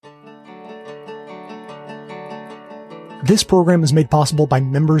This program is made possible by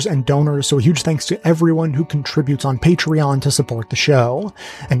members and donors, so a huge thanks to everyone who contributes on Patreon to support the show.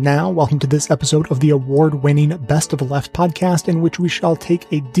 And now, welcome to this episode of the award-winning Best of the Left podcast, in which we shall take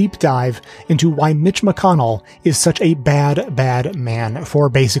a deep dive into why Mitch McConnell is such a bad man for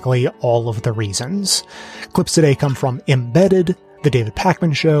basically all of the reasons. Clips today come from Embedded, The David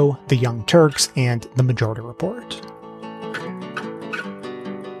Pakman Show, The Young Turks, and The Majority Report.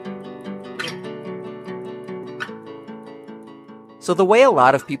 So the way a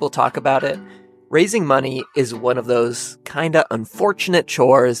lot of people talk about it, raising money is one of those kinda unfortunate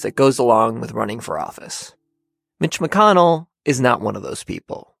chores that goes along with running for office. Mitch McConnell is not one of those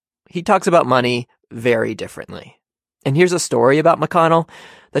people. He talks about money very differently. And here's a story about McConnell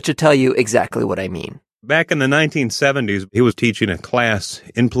that should tell you exactly what I mean. Back in the 1970s, he was teaching a class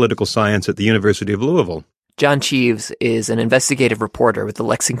in political science at the University of Louisville. John Cheeves is an investigative reporter with the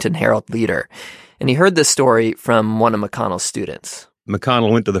Lexington Herald-Leader, and he heard this story from one of McConnell's students.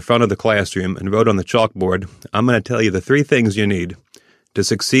 McConnell went to the front of the classroom and wrote on the chalkboard, "I'm going to tell you the three things you need to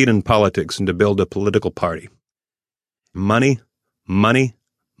succeed in politics and to build a political party. Money, money,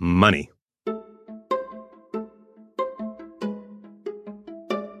 money."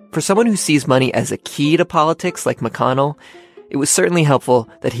 For someone who sees money as a key to politics like McConnell, it was certainly helpful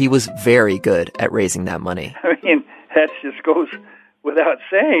that he was very good at raising that money. I mean, that just goes without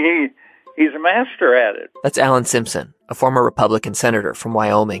saying. He's a master at it. That's Alan Simpson, a former Republican senator from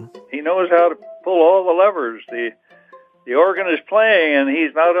Wyoming. He knows how to pull all the levers. The organ is playing, and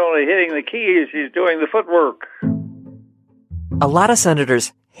he's not only hitting the keys, he's doing the footwork. A lot of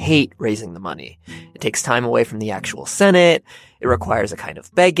senators hate raising the money. It takes time away from the actual Senate. It requires a kind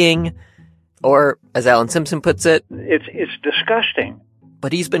of begging. Or, as Alan Simpson puts it, it's disgusting.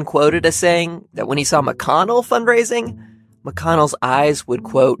 But he's been quoted as saying that when he saw McConnell fundraising, McConnell's eyes would,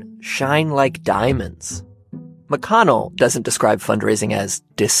 quote, shine like diamonds. McConnell doesn't describe fundraising as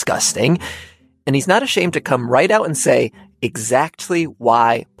disgusting, and he's not ashamed to come right out and say exactly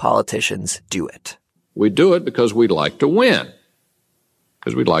why politicians do it. We do it because we'd like to win.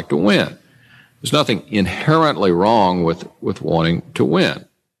 Because we'd like to win. There's nothing inherently wrong with wanting to win.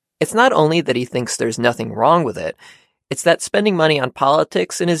 It's not only that he thinks there's nothing wrong with it, it's that spending money on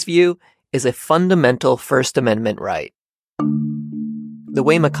politics, in his view, is a fundamental First Amendment right. The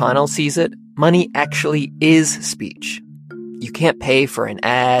way McConnell sees it, money actually is speech. You can't pay for an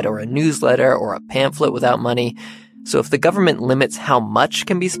ad or a newsletter or a pamphlet without money. So if the government limits how much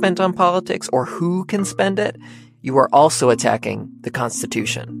can be spent on politics or who can spend it, you are also attacking the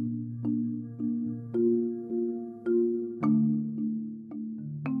Constitution.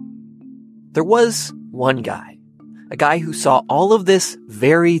 There was one guy, a guy who saw all of this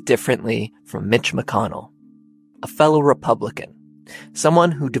very differently from Mitch McConnell. A fellow Republican,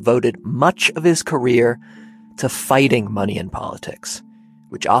 someone who devoted much of his career to fighting money in politics,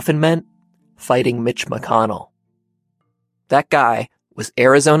 which often meant fighting Mitch McConnell. That guy was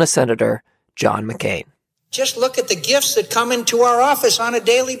Arizona Senator John McCain. Just look at the gifts that come into our office on a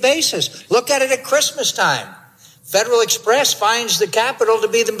daily basis. Look at it at Christmas time. Federal Express finds the Capitol to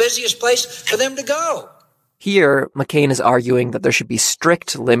be the busiest place for them to go. Here, McCain is arguing that there should be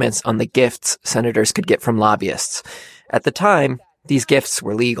strict limits on the gifts senators could get from lobbyists. At the time, these gifts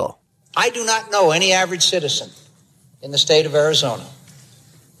were legal. I do not know any average citizen in the state of Arizona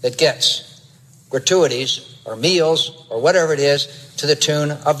that gets gratuities or meals or whatever it is to the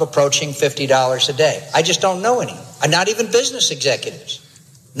tune of approaching $50 a day. I just don't know any. Not even business executives.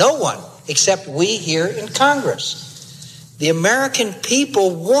 No one except we here in Congress. The American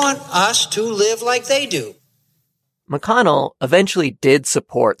people want us to live like they do. McConnell eventually did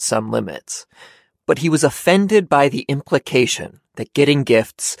support some limits, but he was offended by the implication that getting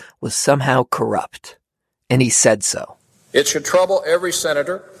gifts was somehow corrupt, and he said so. It should trouble every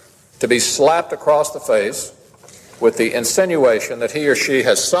senator to be slapped across the face with the insinuation that he or she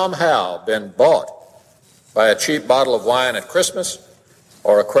has somehow been bought by a cheap bottle of wine at Christmas,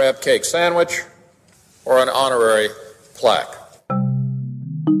 or a crab cake sandwich, or an honorary plaque.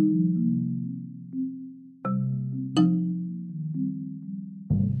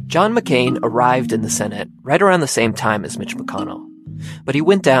 John McCain arrived in the Senate right around the same time as Mitch McConnell, but he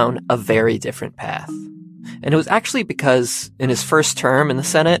went down a very different path. And it was actually because in his first term in the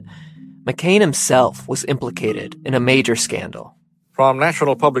Senate, McCain himself was implicated in a major scandal. From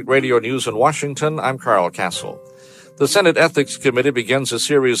National Public Radio News in Washington, I'm Carl Castle. The Senate Ethics Committee begins a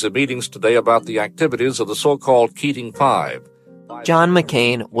series of meetings today about the activities of the so-called Keating Five. John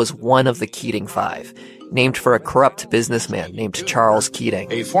McCain was one of the Keating Five, named for a corrupt businessman named Charles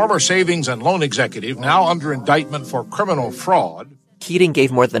Keating. A former savings and loan executive now under indictment for criminal fraud. Keating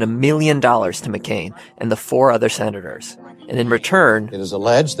gave more than $1 million to McCain and the 4 other senators. And in return, it is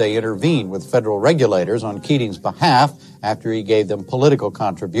alleged they intervened with federal regulators on Keating's behalf after he gave them political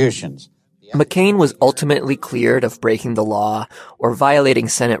contributions. McCain was ultimately cleared of breaking the law or violating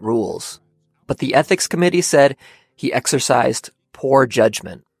Senate rules. But the Ethics Committee said he exercised poor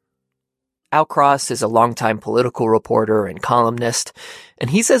judgment. Al Cross is a longtime political reporter and columnist, and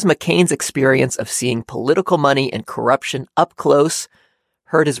he says McCain's experience of seeing political money and corruption up close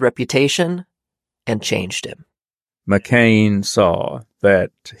hurt his reputation and changed him. McCain saw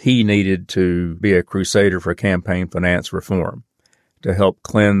that he needed to be a crusader for campaign finance reform to help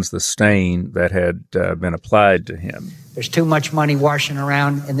cleanse the stain that had been applied to him. There's too much money washing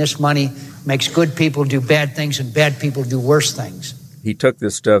around, and this money makes good people do bad things and bad people do worse things. He took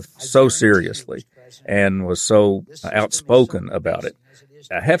this stuff so seriously and was so outspoken about it.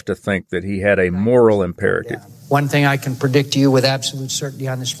 I have to think that he had a moral imperative. One thing I can predict to you with absolute certainty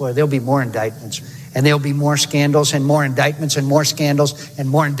on this floor, there'll be more indictments, and there'll be more scandals and more indictments and more scandals and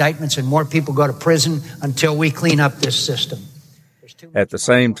more indictments, and more people go to prison until we clean up this system. At the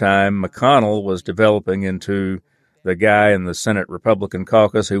same time, McConnell was developing into the guy in the Senate Republican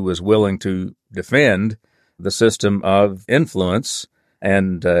caucus who was willing to defend the system of influence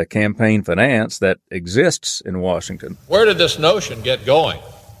and campaign finance that exists in Washington. Where did this notion get going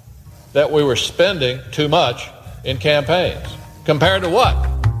that we were spending too much in campaigns? Compared to what?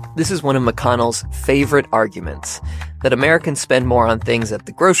 This is one of McConnell's favorite arguments, that Americans spend more on things at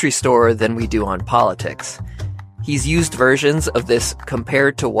the grocery store than we do on politics. He's used versions of this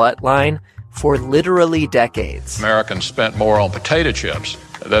compared to what line for literally decades. Americans spent more on potato chips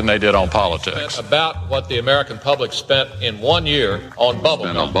than they did on politics. About what the American public spent in 1 year on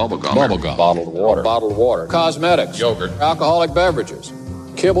bubble gum. Bottled water. Cosmetics. Yogurt. Alcoholic beverages.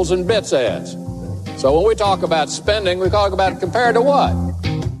 Kibbles and bits ads. So when we talk about spending, we talk about it compared to what?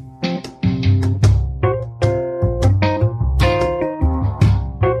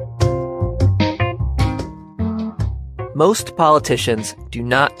 Most politicians do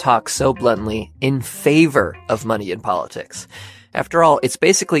not talk so bluntly in favor of money in politics. After all, it's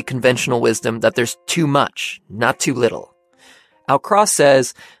basically conventional wisdom that there's too much, not too little. Al Cross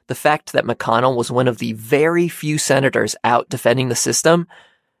says the fact that McConnell was one of the very few senators out defending the system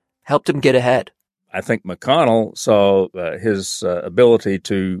helped him get ahead. I think McConnell saw his ability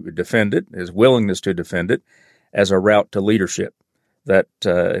to defend it, his willingness to defend it, as a route to leadership, that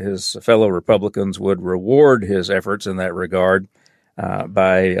his fellow Republicans would reward his efforts in that regard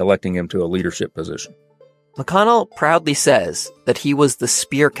by electing him to a leadership position. McConnell proudly says that he was the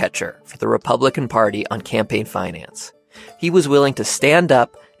spear catcher for the Republican Party on campaign finance. He was willing to stand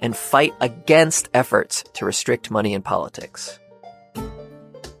up and fight against efforts to restrict money in politics.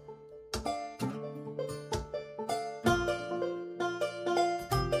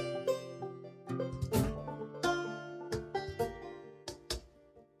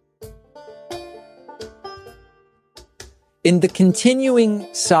 In the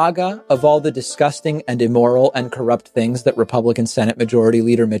continuing saga of all the disgusting and immoral and corrupt things that Republican Senate Majority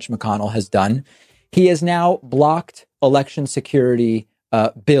Leader Mitch McConnell has done, he has now blocked election security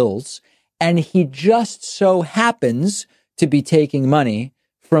bills, and he just so happens to be taking money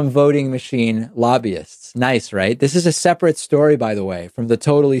from voting machine lobbyists. Nice, right? This is a separate story, by the way, from the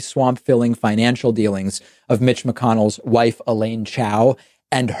totally swamp-filling financial dealings of Mitch McConnell's wife, Elaine Chao,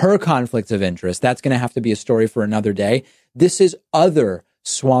 and her conflicts of interest. That's going to have to be a story for another day. This is other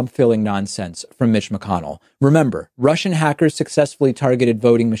swamp-filling nonsense from Mitch McConnell. Remember, Russian hackers successfully targeted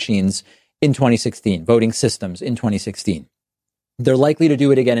voting machines in 2016, voting systems in 2016. They're likely to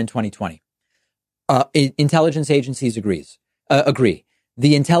do it again in 2020. Intelligence agencies agree.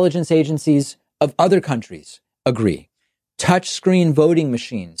 The intelligence agencies of other countries agree. Touchscreen voting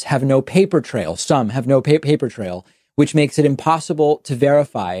machines have no paper trail. Some have no paper trail, which makes it impossible to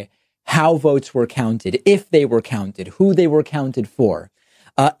verify how votes were counted, if they were counted, who they were counted for.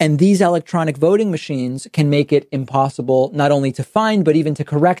 And these electronic voting machines can make it impossible not only to find, but even to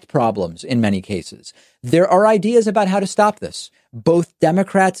correct problems in many cases. There are ideas about how to stop this. Both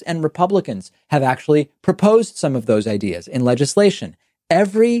Democrats and Republicans have actually proposed some of those ideas in legislation.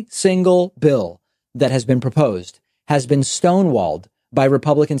 Every single bill that has been proposed has been stonewalled by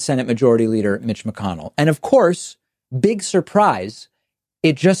Republican Senate Majority Leader Mitch McConnell. And of course, big surprise,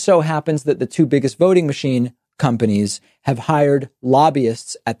 it just so happens that the two biggest voting machine companies have hired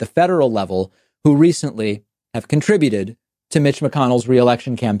lobbyists at the federal level who recently have contributed to Mitch McConnell's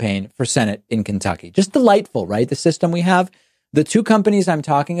reelection campaign for Senate in Kentucky. Just delightful, right? The system we have. The two companies I'm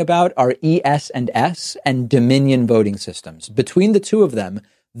talking about are ES&S and Dominion Voting Systems. Between the two of them,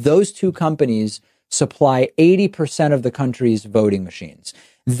 those two companies supply 80% of the country's voting machines.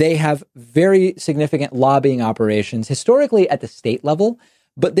 They have very significant lobbying operations, historically at the state level,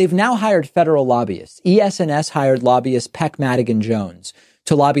 but they've now hired federal lobbyists. ES&S hired lobbyist Peck Madigan Jones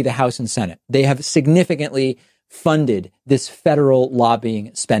to lobby the House and Senate. They have significantly funded this federal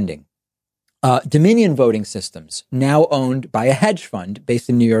lobbying spending. Dominion Voting Systems, now owned by a hedge fund based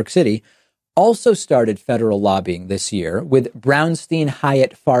in New York City, also started federal lobbying this year with Brownstein,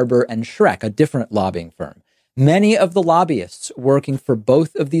 Hyatt, Farber, and Schreck, a different lobbying firm. Many of the lobbyists working for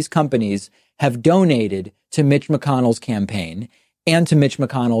both of these companies have donated to Mitch McConnell's campaign and to Mitch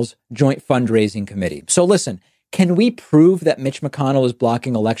McConnell's joint fundraising committee. So listen, can we prove that Mitch McConnell is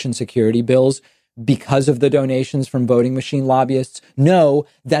blocking election security bills because of the donations from voting machine lobbyists? No,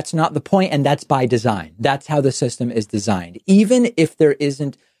 that's not the point, and that's by design. That's how the system is designed. Even if there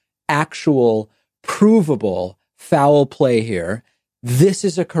isn't actual, provable foul play here, this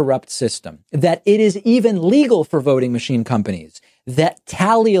is a corrupt system. That it is even legal for voting machine companies that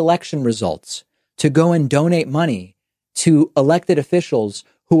tally election results to go and donate money to elected officials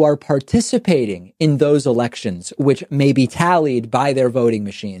who are participating in those elections, which may be tallied by their voting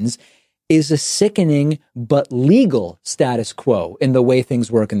machines, is a sickening but legal status quo in the way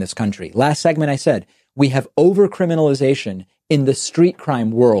things work in this country. Last segment I said, we have over-criminalization in the street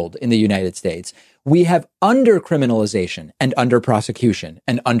crime world in the United States. We have under-criminalization and under-prosecution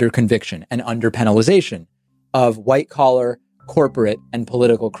and under-conviction and under-penalization of white-collar, corporate, and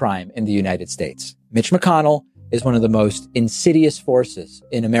political crime in the United States. Mitch McConnell is one of the most insidious forces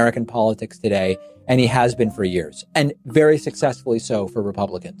in American politics today, and he has been for years, and very successfully so for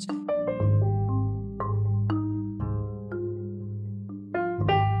Republicans.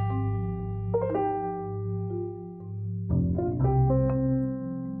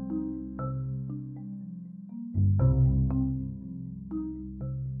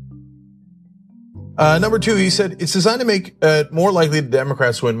 Number two, he said, it's designed to make more likely the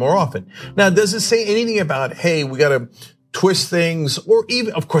Democrats win more often. Now, does it say anything about, hey, we got to twist things, or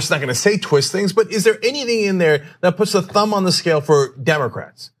even, of course, not going to say twist things, but is there anything in there that puts a thumb on the scale for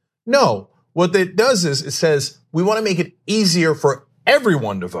Democrats? No. What it does is it says we want to make it easier for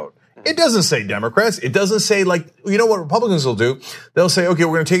everyone to vote. It doesn't say Democrats. It doesn't say, like, you know what Republicans will do? They'll say, okay,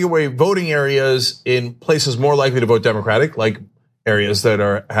 we're going to take away voting areas in places more likely to vote Democratic, like areas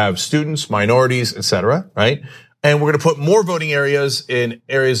that have students, minorities, etc., right? And we're going to put more voting areas in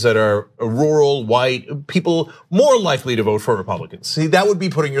areas that are rural, white, people more likely to vote for Republicans. See, that would be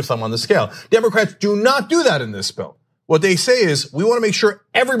putting your thumb on the scale. Democrats do not do that in this bill. What they say is, we want to make sure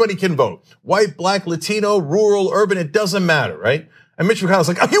everybody can vote. White, black, Latino, rural, urban, it doesn't matter, right? And Mitch McConnell's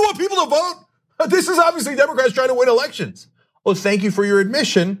like, oh, you want people to vote? This is obviously Democrats trying to win elections. Well, thank you for your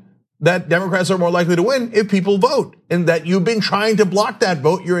admission that Democrats are more likely to win if people vote, and that you've been trying to block that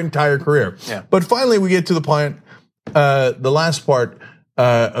vote your entire career. Yeah. But finally, we get to the point, the last part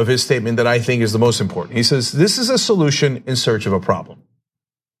of his statement that I think is the most important. He says, this is a solution in search of a problem.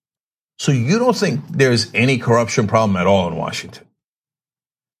 So you don't think there's any corruption problem at all in Washington?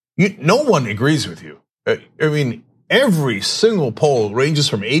 No one agrees with you. I mean, every single poll ranges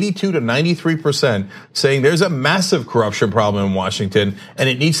from 82 to 93% saying there's a massive corruption problem in Washington and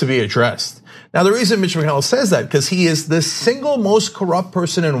it needs to be addressed. Now, the reason Mitch McConnell says that, because he is the single most corrupt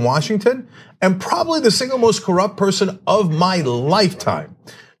person in Washington and probably the single most corrupt person of my lifetime.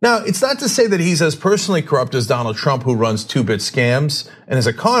 Now, it's not to say that he's as personally corrupt as Donald Trump, who runs 2-bit scams and is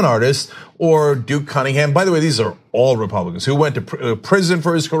a con artist, or Duke Cunningham. By the way, these are all Republicans who went to prison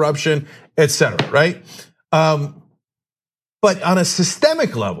for his corruption, etc., right? But on a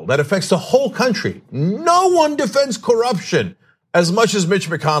systemic level that affects the whole country, no one defends corruption as much as Mitch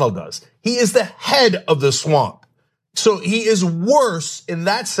McConnell does. He is the head of the swamp. So he is worse in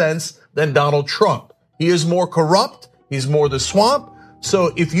that sense than Donald Trump. He is more corrupt. He's more the swamp.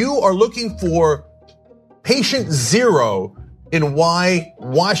 So if you are looking for patient zero in why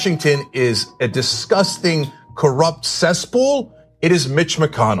Washington is a disgusting, corrupt cesspool, it is Mitch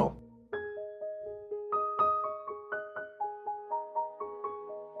McConnell.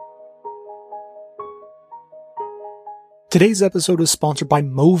 Today's episode is sponsored by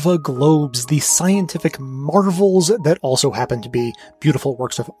MOVA Globes, the scientific marvels that also happen to be beautiful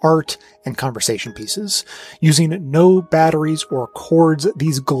works of art and conversation pieces. Using no batteries or cords,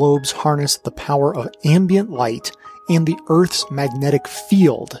 these globes harness the power of ambient light and the Earth's magnetic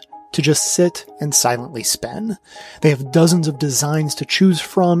field to just sit and silently spin. They have dozens of designs to choose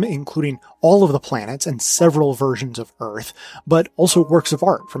from, including all of the planets and several versions of Earth, but also works of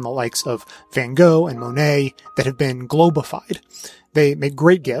art from the likes of Van Gogh and Monet that have been globified. They make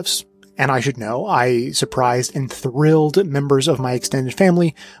great gifts, and I should know, I surprised and thrilled members of my extended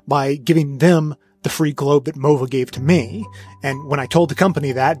family by giving them the free globe that MOVA gave to me. And when I told the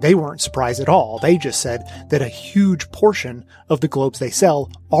company that, they weren't surprised at all. They just said that a huge portion of the globes they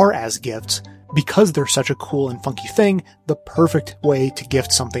sell are as gifts because they're such a cool and funky thing, the perfect way to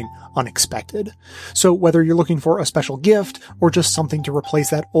gift something unexpected. So whether you're looking for a special gift or just something to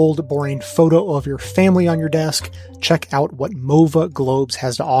replace that old boring photo of your family on your desk, check out what MOVA Globes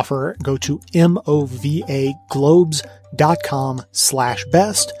has to offer. Go to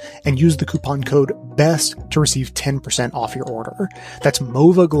movaglobes.com/best and use the coupon code BEST to receive 10% off your order. That's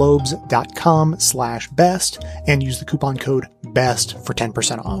movaglobes.com/best and use the coupon code BEST for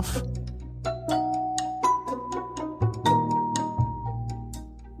 10% off.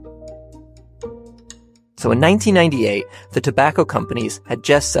 So in 1998, the tobacco companies had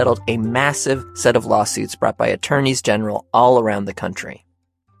just settled a massive set of lawsuits brought by attorneys general all around the country.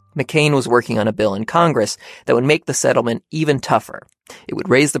 McCain was working on a bill in Congress that would make the settlement even tougher. It would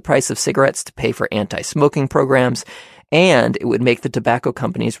raise the price of cigarettes to pay for anti-smoking programs, and it would make the tobacco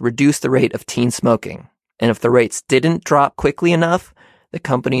companies reduce the rate of teen smoking. And if the rates didn't drop quickly enough, the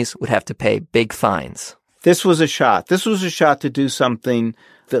companies would have to pay big fines. This was a shot. This was a shot to do something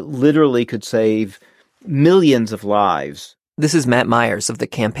that literally could save millions of lives. This is Matt Myers of the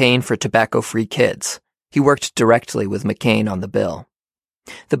Campaign for Tobacco-Free Kids. He worked directly with McCain on the bill.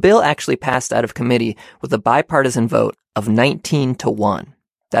 The bill actually passed out of committee with a bipartisan vote of 19-1.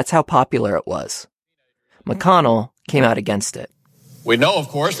 That's how popular it was. McConnell came out against it. We know, of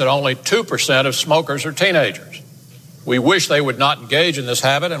course, that only 2% of smokers are teenagers. We wish they would not engage in this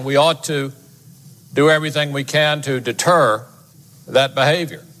habit, and we ought to do everything we can to deter that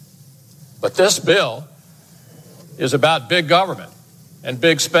behavior. But this bill is about big government and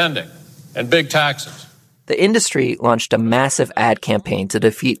big spending and big taxes. The industry launched a massive ad campaign to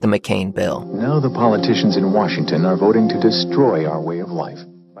defeat the McCain bill. Now the politicians in Washington are voting to destroy our way of life.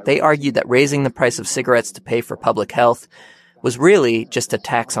 They argued that raising the price of cigarettes to pay for public health was really just a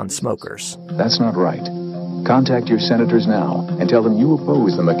tax on smokers. That's not right. Contact your senators now and tell them you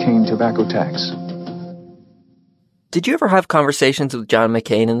oppose the McCain tobacco tax. Did you ever have conversations with John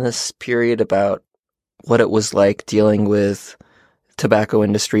McCain in this period about what it was like dealing with tobacco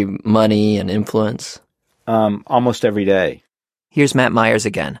industry money and influence? Almost every day. Here's Matt Myers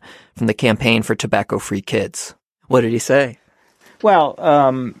again from the Campaign for Tobacco-Free Kids. What did he say? Well,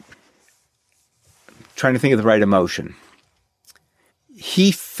 trying to think of the right emotion.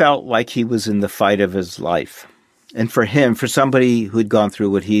 He felt like he was in the fight of his life. And for him, for somebody who had gone through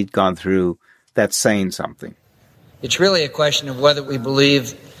what he'd gone through, that's saying something. It's really a question of whether we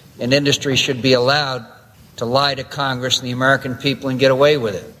believe an industry should be allowed to lie to Congress and the American people and get away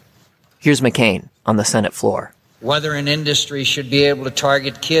with it. Here's McCain on the Senate floor. Whether an industry should be able to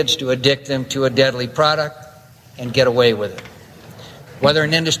target kids to addict them to a deadly product and get away with it. Whether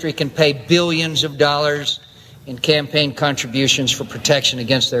an industry can pay billions of dollars in campaign contributions for protection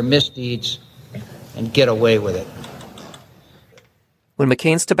against their misdeeds and get away with it. When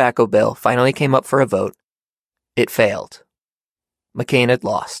McCain's tobacco bill finally came up for a vote, it failed. McCain had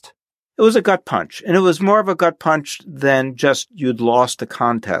lost. It was a gut punch, and it was more of a gut punch than just you'd lost a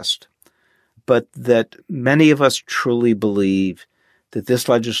contest, but that many of us truly believe that this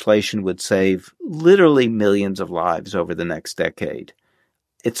legislation would save literally millions of lives over the next decade.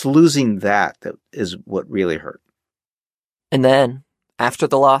 It's losing that is what really hurt. And then, after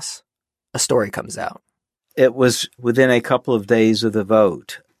the loss, a story comes out. It was within a couple of days of the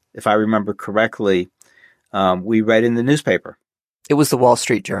vote. If I remember correctly, we read in the newspaper. It was the Wall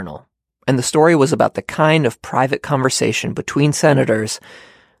Street Journal, and the story was about the kind of private conversation between senators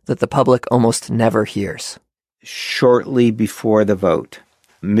that the public almost never hears. Shortly before the vote,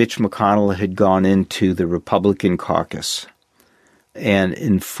 Mitch McConnell had gone into the Republican caucus and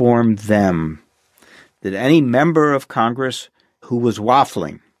informed them that any member of Congress who was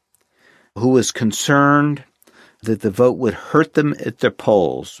waffling, who was concerned that the vote would hurt them at their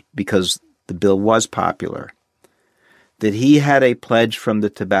polls because the bill was popular, that he had a pledge from the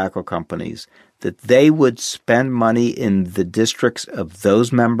tobacco companies that they would spend money in the districts of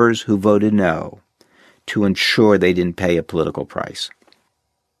those members who voted no to ensure they didn't pay a political price.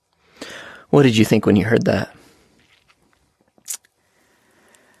 What did you think when you heard that?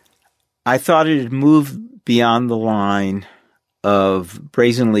 I thought it had moved beyond the line of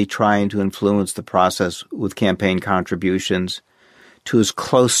brazenly trying to influence the process with campaign contributions to as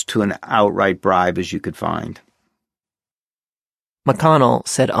close to an outright bribe as you could find. McConnell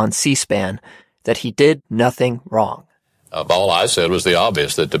said on C-SPAN that he did nothing wrong. All I said was the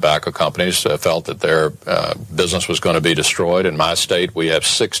obvious, that tobacco companies felt that their business was going to be destroyed. In my state, we have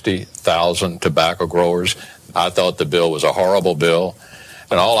 60,000 tobacco growers. I thought the bill was a horrible bill.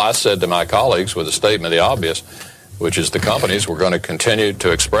 And all I said to my colleagues was a statement of the obvious, which is the companies were going to continue to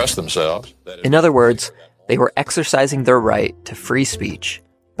express themselves. In other words, they were exercising their right to free speech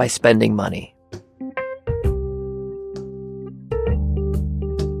by spending money.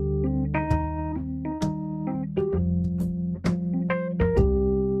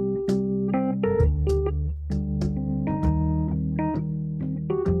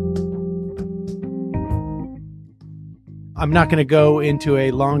 I'm not going to go into a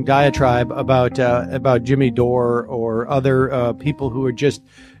long diatribe about Jimmy Dore or other people who are just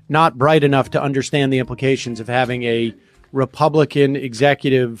not bright enough to understand the implications of having a Republican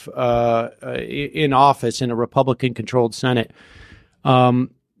executive in office in a Republican-controlled Senate.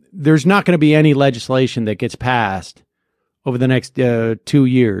 There's not going to be any legislation that gets passed over the next 2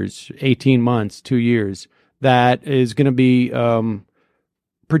 years, 18 months, 2 years, that is going to be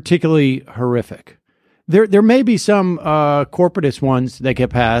particularly horrific. There may be some corporatist ones that get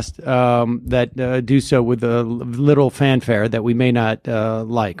passed that do so with a little fanfare that we may not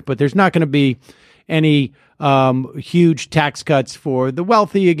like, but there's not going to be any huge tax cuts for the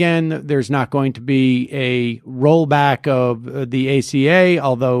wealthy again. There's not going to be a rollback of the ACA,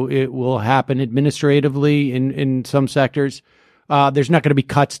 although it will happen administratively in some sectors. There's not going to be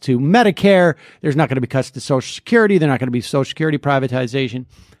cuts to Medicare. There's not going to be cuts to Social Security. There's not going to be Social Security privatization.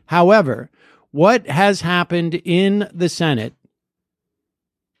 However, what has happened in the Senate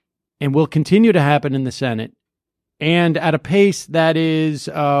and will continue to happen in the Senate, and at a pace that is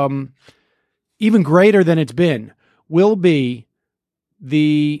even greater than it's been, will be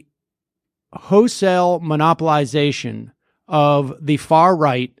the wholesale monopolization of the far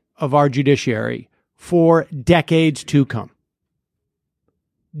right of our judiciary for decades to come.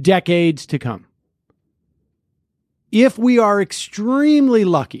 Decades to come. If we are extremely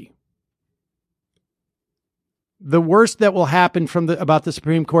lucky, the worst that will happen about the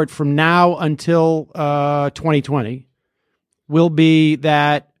Supreme Court from now until 2020 will be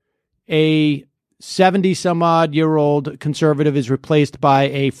that a 70-some-odd-year-old conservative is replaced by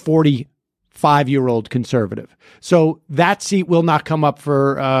a 45-year-old conservative. So that seat will not come up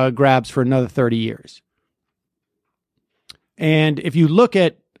for grabs for another 30 years. And if you look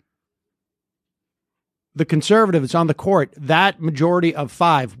at the conservatives on the court, that majority of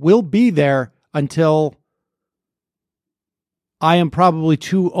 5 will be there until I am probably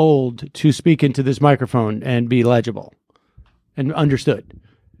too old to speak into this microphone and be legible and understood.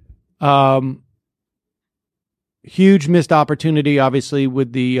 Huge missed opportunity, obviously,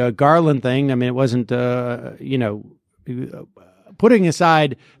 with the Garland thing. I mean, it wasn't, putting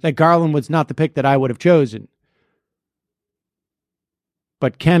aside that Garland was not the pick that I would have chosen.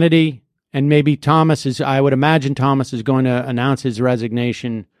 But Kennedy and maybe I would imagine Thomas is going to announce his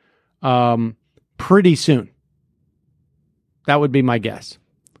resignation pretty soon. That would be my guess.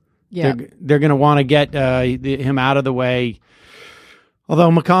 Yeah, they're going to want to get him out of the way. Although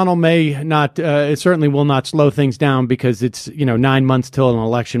McConnell may not, it certainly will not slow things down because it's 9 months till an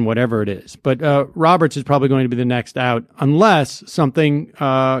election, whatever it is. But Roberts is probably going to be the next out unless something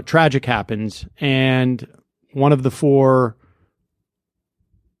tragic happens and one of the 4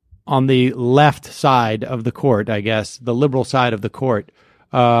 on the left side of the court, I guess, the liberal side of the court,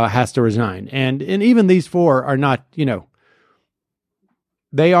 has to resign. And even these 4 are not,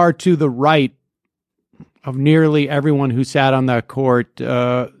 they are to the right of nearly everyone who sat on that court,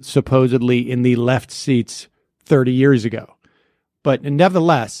 supposedly in the left seats 30 years ago. But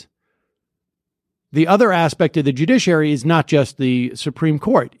nevertheless, the other aspect of the judiciary is not just the Supreme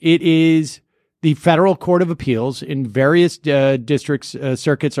Court. It is the Federal Court of Appeals in various districts,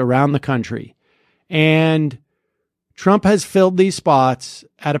 circuits around the country. And Trump has filled these spots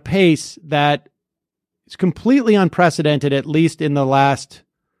at a pace that is completely unprecedented, at least in the last,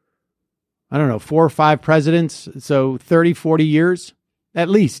 4 or 5 presidents. So 30, 40 years, at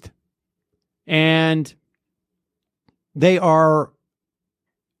least. And they are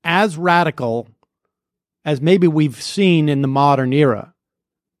as radical as maybe we've seen in the modern era.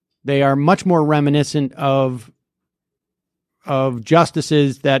 They are much more reminiscent of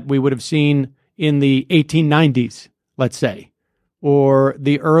justices that we would have seen in the 1890s, let's say, or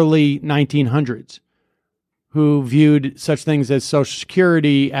the early 1900s, who viewed such things as Social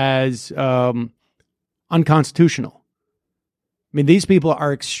Security as unconstitutional. I mean, these people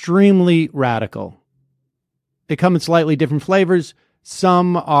are extremely radical. They come in slightly different flavors.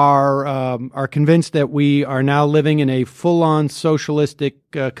 Some are convinced that we are now living in a full-on socialistic,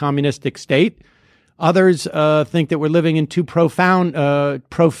 communistic state. Others think that we're living in too profane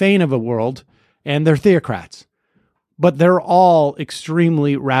of a world, and they're theocrats. But they're all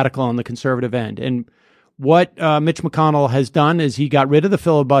extremely radical on the conservative end. And what Mitch McConnell has done is he got rid of the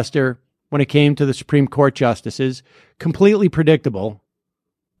filibuster when it came to the Supreme Court justices. Completely predictable,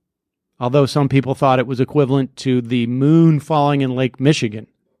 although some people thought it was equivalent to the moon falling in Lake Michigan.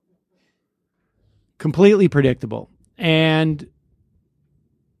 Completely predictable. And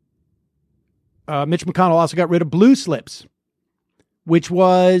Mitch McConnell also got rid of blue slips, which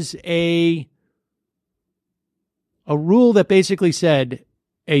was a rule that basically said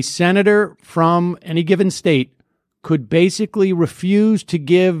a senator from any given state could basically refuse to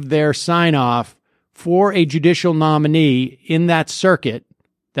give their sign-off for a judicial nominee in that circuit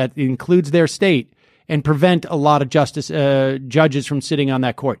that includes their state and prevent a lot of judges from sitting on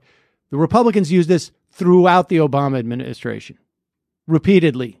that court. The Republicans used this throughout the Obama administration,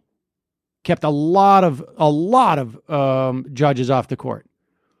 repeatedly. Kept a lot of judges off the court.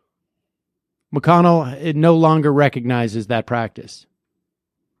 McConnell no longer recognizes that practice.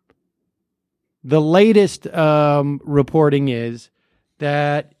 The latest reporting is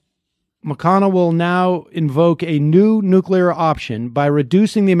that McConnell will now invoke a new nuclear option by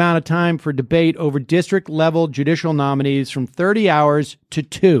reducing the amount of time for debate over district-level judicial nominees from 30 hours to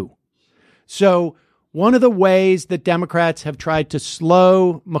 2. So one of the ways that Democrats have tried to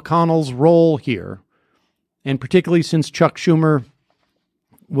slow McConnell's role here, and particularly since Chuck Schumer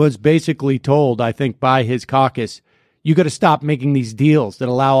was basically told, I think, by his caucus, you got to stop making these deals that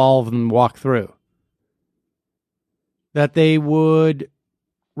allow all of them to walk through, that they would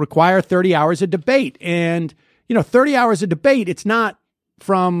require 30 hours of debate. And, 30 hours of debate, it's not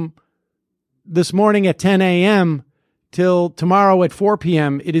from this morning at 10 a.m. till tomorrow at 4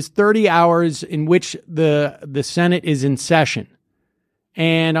 p.m. It is 30 hours in which the Senate is in session.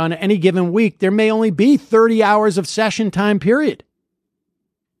 And on any given week, there may only be 30 hours of session time period.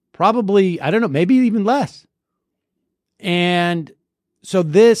 Probably, I don't know, maybe even less. And so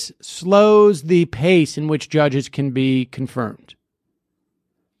this slows the pace in which judges can be confirmed.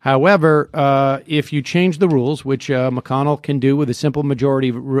 However, if you change the rules, which McConnell can do with a simple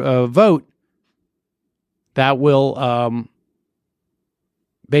majority vote, that will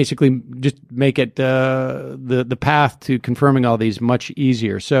basically just make it the path to confirming all these much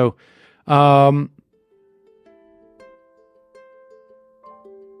easier. So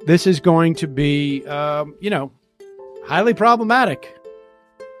this is going to be, highly problematic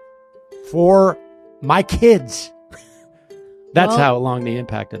for my kids. That's how long the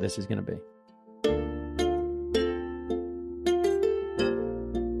impact of this is going to be.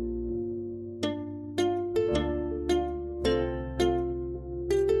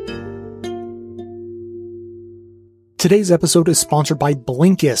 Today's episode is sponsored by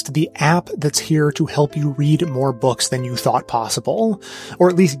Blinkist, the app that's here to help you read more books than you thought possible, or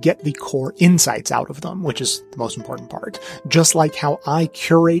at least get the core insights out of them, which is the most important part. Just like how I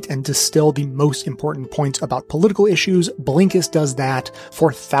curate and distill the most important points about political issues, Blinkist does that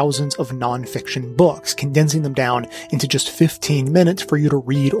for thousands of nonfiction books, condensing them down into just 15 minutes for you to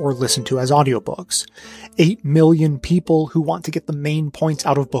read or listen to as audiobooks. 8 million people who want to get the main points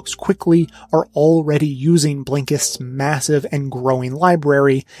out of books quickly are already using Blinkist's massive and growing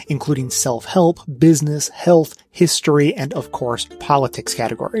library, including self-help, business, health, history, and of course, politics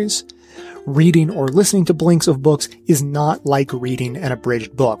categories. Reading or listening to blinks of books is not like reading an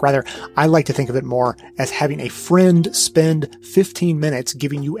abridged book. Rather, I like to think of it more as having a friend spend 15 minutes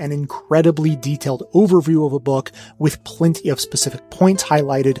giving you an incredibly detailed overview of a book with plenty of specific points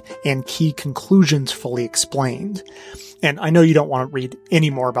highlighted and key conclusions fully explained. And I know you don't want to read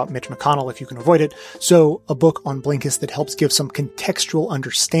any more about Mitch McConnell if you can avoid it, so a book on Blinkist that helps give some contextual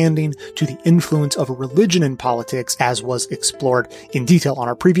understanding to the influence of religion in politics, as was explored in detail on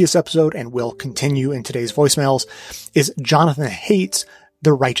our previous episode and will continue in today's voicemails, is Jonathan Haidt's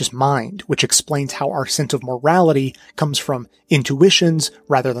The Righteous Mind, which explains how our sense of morality comes from intuitions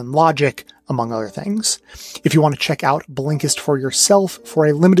rather than logic, among other things. If you want to check out Blinkist for yourself, for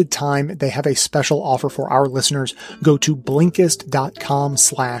a limited time, they have a special offer for our listeners. Go to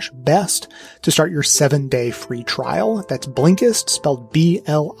Blinkist.com/best to start your 7-day free trial. That's Blinkist, spelled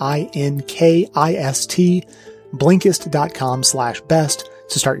Blinkist, Blinkist.com/best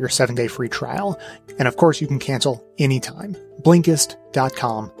to start your 7-day free trial. And of course, you can cancel anytime.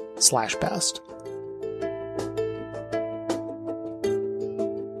 Blinkist.com/best.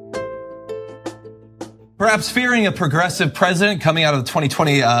 Perhaps fearing a progressive president coming out of the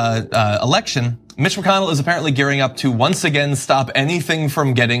 2020 election, Mitch McConnell is apparently gearing up to once again stop anything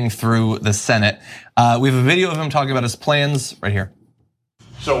from getting through the Senate. We have a video of him talking about his plans right here.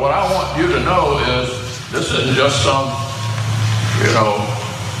 So what I want you to know is this isn't just some,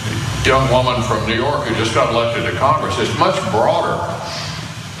 young woman from New York who just got elected to Congress. It's much broader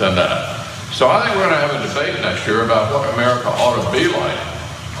than that. So I think we're going to have a debate next year about what America ought to be like.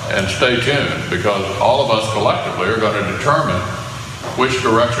 And stay tuned, because all of us collectively are going to determine which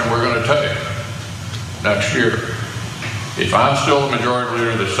direction we're going to take next year. If I'm still the majority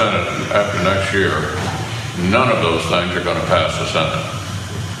leader of the Senate after next year, none of those things are going to pass the Senate.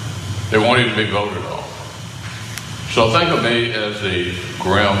 They won't even be voted on. So think of me as the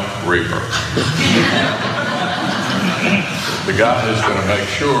Grim Reaper. The guy who's going to make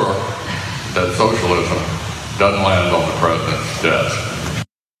sure that socialism doesn't land on the president's desk.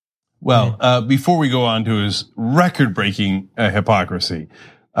 Well, before we go on to his record-breaking hypocrisy,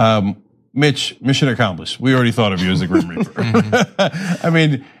 Mitch, mission accomplished. We already thought of you as the Grim Reaper. I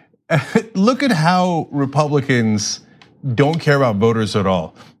mean, look at how Republicans don't care about voters at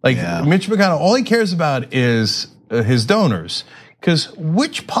all. Like Mitch McConnell, all he cares about is his donors. Because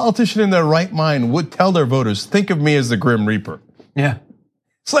which politician in their right mind would tell their voters, think of me as the Grim Reaper? Yeah.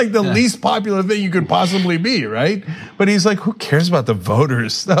 It's like the least popular thing you could possibly be, right? But he's like, who cares about the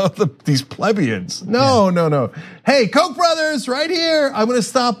voters, these plebeians? No. Hey, Koch brothers, right here. I'm gonna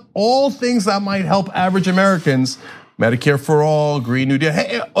stop all things that might help average Americans. Medicare for all, Green New Deal.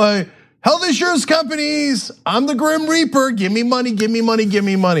 Hey, health insurance companies, I'm the Grim Reaper. Give me money, give me money, give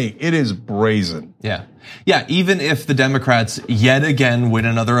me money. It is brazen. Yeah, even if the Democrats yet again win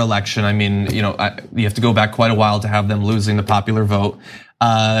another election, I mean, you have to go back quite a while to have them losing the popular vote.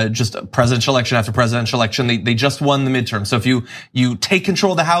 Just presidential election after presidential election, they just won the midterm. So if you take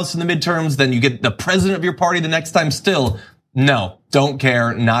control of the House in the midterms, then you get the president of your party the next time still. No, don't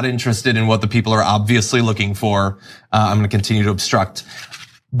care, not interested in what the people are obviously looking for. I'm gonna continue to obstruct.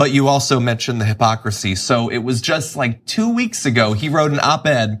 But you also mentioned the hypocrisy. So it was just like 2 weeks ago, he wrote an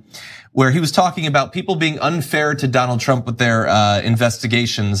op-ed where he was talking about people being unfair to Donald Trump with their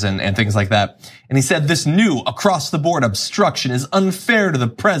investigations and things like that. And he said this new across-the-board obstruction is unfair to the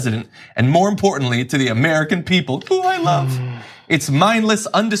president and, more importantly, to the American people, who I love. It's mindless,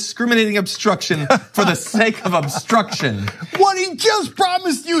 undiscriminating obstruction for the sake of obstruction. What he just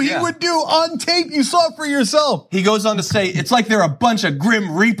promised you he would do on tape. You saw it for yourself. He goes on to say, it's like they're a bunch of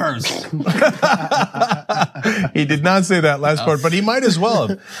Grim Reapers. He did not say that last part, but he might as well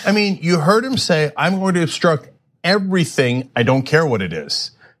have. I mean, you heard him say, I'm going to obstruct everything. I don't care what it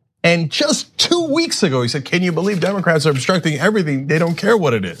is. And just 2 weeks ago, he said, can you believe Democrats are obstructing everything? They don't care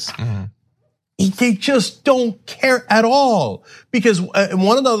what it is. They just don't care at all. Because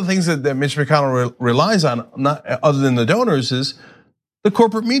one of the other things that Mitch McConnell relies on, not other than the donors, is the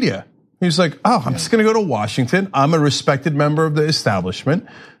corporate media. He's like, I'm just gonna go to Washington. I'm a respected member of the establishment,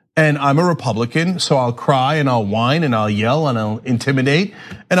 and I'm a Republican, so I'll cry and I'll whine and I'll yell and I'll intimidate,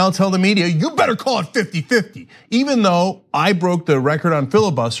 and I'll tell the media, you better call it 50-50. Even though I broke the record on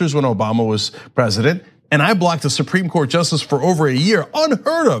filibusters when Obama was president, and I blocked a Supreme Court justice for over a year,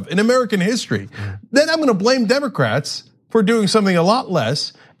 unheard of in American history. Then I'm gonna blame Democrats for doing something a lot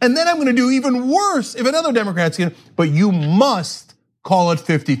less, and then I'm gonna do even worse if another Democrat's gonna, but you must call it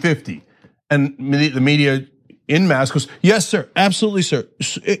 50-50. And the media in mass goes, yes, sir, absolutely, sir,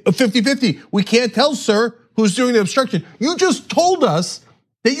 50-50. We can't tell, sir, who's doing the obstruction. You just told us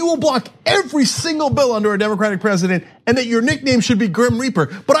that you will block every single bill under a Democratic president and that your nickname should be Grim Reaper.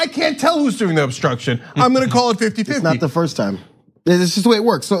 But I can't tell who's doing the obstruction. I'm gonna call it 50-50. It's not the first time. It's just the way it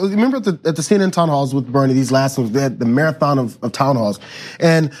works. So remember at the CNN town halls with Bernie, these last ones, they had the marathon of town halls.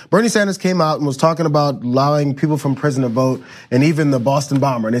 And Bernie Sanders came out and was talking about allowing people from prison to vote, and even the Boston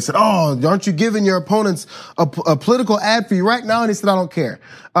bomber. And they said, aren't you giving your opponents a political ad for you right now? And he said, I don't care.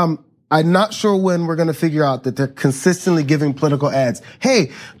 I'm not sure when we're gonna figure out that they're consistently giving political ads.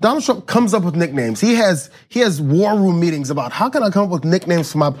 Hey, Donald Trump comes up with nicknames. He has war room meetings about how can I come up with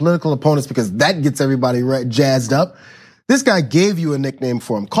nicknames for my political opponents, because that gets everybody jazzed up. This guy gave you a nickname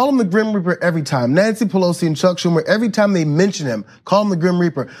for him. Call him the Grim Reaper every time. Nancy Pelosi and Chuck Schumer, every time they mention him, call him the Grim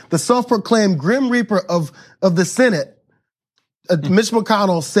Reaper. The self-proclaimed Grim Reaper of the Senate, Mitch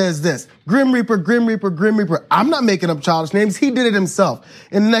McConnell says this, Grim Reaper, Grim Reaper, Grim Reaper. I'm not making up childish names. He did it himself.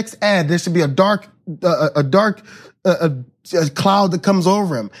 In the next ad, there should be a dark cloud that comes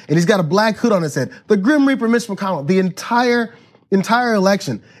over him, and he's got a black hood on his head. The Grim Reaper, Mitch McConnell, the entire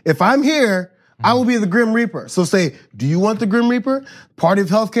election. If I'm here, I will be the Grim Reaper. So say, do you want the Grim Reaper? Party of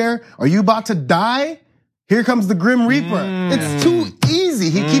healthcare? Are you about to die? Here comes the Grim Reaper. It's too easy.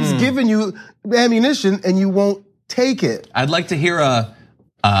 He keeps giving you ammunition and you won't take it. I'd like to hear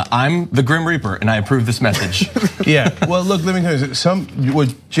I'm the Grim Reaper and I approve this message. Yeah, well, look, let me tell you,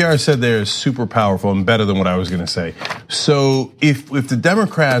 what JR said there is super powerful and better than what I was gonna say. So if the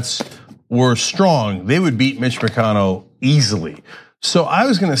Democrats were strong, they would beat Mitch McConnell easily. So I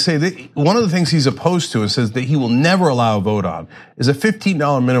was gonna say that one of the things he's opposed to and says that he will never allow a vote on is a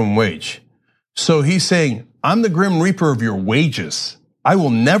 $15 minimum wage. So he's saying, I'm the Grim Reaper of your wages. I will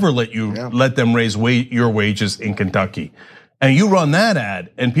never let them raise your wages in Kentucky. And you run that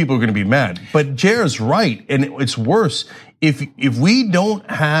ad and people are going to be mad. But Jared's right, and it's worse. If we don't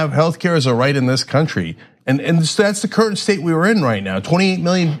have healthcare as a right in this country, and that's the current state we were in right now. 28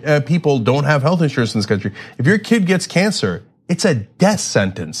 million people don't have health insurance in this country. If your kid gets cancer, it's a death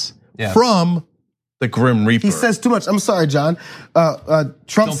sentence from the Grim Reaper. He says too much. I'm sorry, John.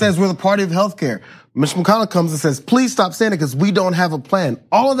 Trump says we're the party of healthcare. Mitch McConnell comes and says, please stop saying it because we don't have a plan.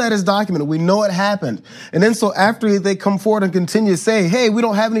 All of that is documented. We know it happened. And then so after they come forward and continue to say, hey, we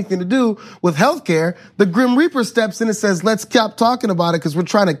don't have anything to do with healthcare, the Grim Reaper steps in and says, let's stop talking about it because we're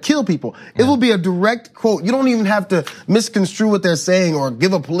trying to kill people. It will be a direct quote. You don't even have to misconstrue what they're saying or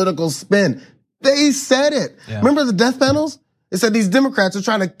give a political spin. They said it. Remember the death panels? It said these Democrats are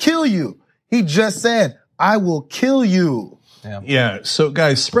trying to kill you. He just said, I will kill you. Yeah, so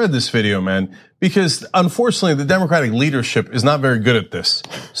guys, spread this video, man, because unfortunately the Democratic leadership is not very good at this.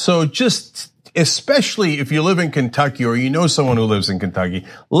 So just, especially if you live in Kentucky or you know someone who lives in Kentucky,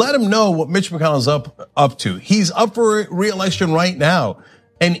 let them know what Mitch McConnell's up to. He's up for re-election right now,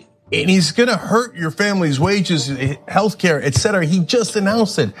 and he's gonna hurt your family's wages, healthcare, etc. He just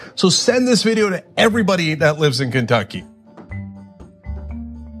announced it. So send this video to everybody that lives in Kentucky.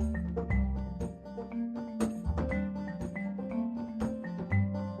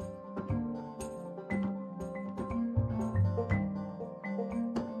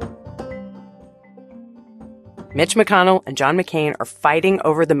 Mitch McConnell and John McCain are fighting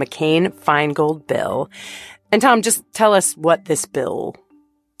over the McCain-Feingold bill. And Tom, just tell us what this bill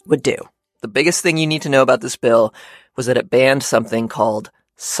would do. The biggest thing you need to know about this bill was that it banned something called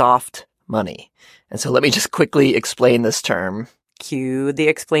soft money. And so let me just quickly explain this term. Cue the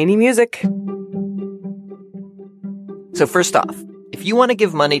explaining music. So first off, if you want to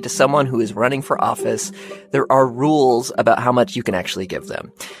give money to someone who is running for office, there are rules about how much you can actually give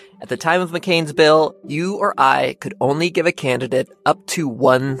them. At the time of McCain's bill, you or I could only give a candidate up to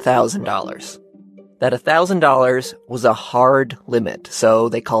 $1,000. That $1,000 was a hard limit, so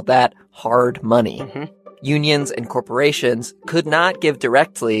they called that hard money. Mm-hmm. Unions and corporations could not give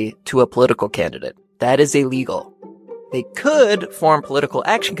directly to a political candidate. That is illegal. They could form political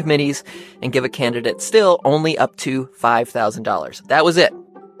action committees and give a candidate still only up to $5,000. That was it.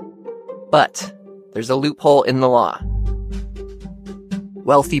 But there's a loophole in the law.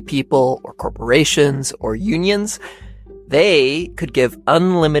 Wealthy people or corporations or unions, they could give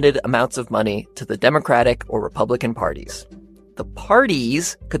unlimited amounts of money to the Democratic or Republican parties. The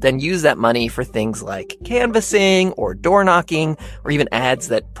parties could then use that money for things like canvassing or door knocking or even ads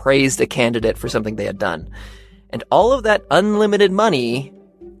that praised a candidate for something they had done. And all of that unlimited money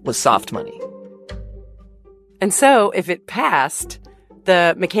was soft money. And so if it passed,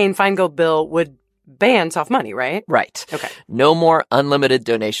 the McCain-Feingold bill would ban soft money, right? Right. Okay. No more unlimited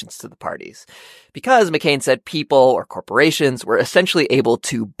donations to the parties. Because McCain said people or corporations were essentially able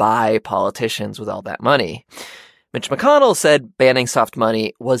to buy politicians with all that money. Mitch McConnell said banning soft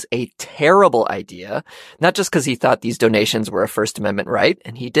money was a terrible idea, not just because he thought these donations were a First Amendment right,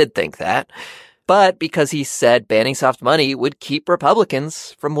 and he did think that, but because he said banning soft money would keep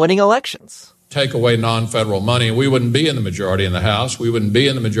Republicans from winning elections. Take away non-federal money, we wouldn't be in the majority in the House, we wouldn't be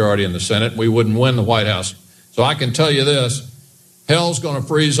in the majority in the Senate, we wouldn't win the White House. So I can tell you this, hell's going to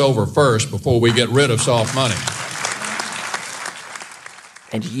freeze over first before we get rid of soft money.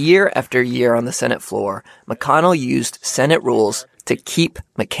 And year after year on the Senate floor, McConnell used Senate rules to keep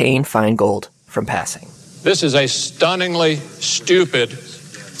McCain-Feingold from passing. This is a stunningly stupid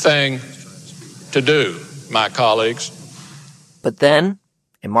thing to do, my colleagues. But then,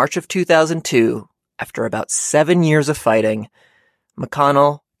 in March of 2002, after about 7 years of fighting,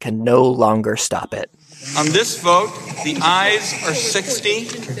 McConnell can no longer stop it. On this vote, the ayes are 60,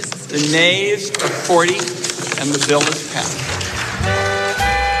 the nays are 40, and the bill is passed.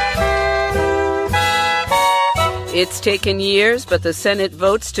 It's taken years, but the Senate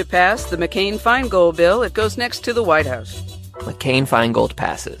votes to pass the McCain-Feingold bill. It goes next to the White House. McCain-Feingold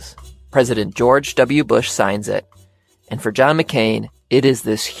passes. President George W. Bush signs it. And for John McCain, it is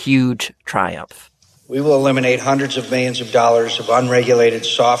this huge triumph. We will eliminate hundreds of millions of dollars of unregulated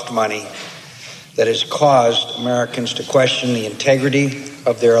soft money that has caused Americans to question the integrity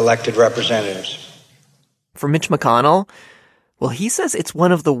of their elected representatives. For Mitch McConnell, well, he says it's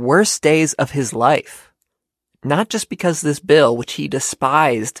one of the worst days of his life. Not just because this bill, which he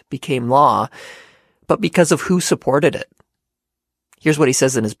despised, became law, but because of who supported it. Here's what he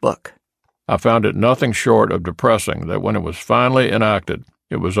says in his book. I found it nothing short of depressing that when it was finally enacted,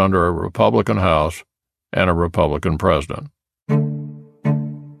 it was under a Republican House and a Republican president.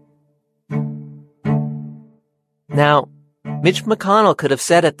 Now, Mitch McConnell could have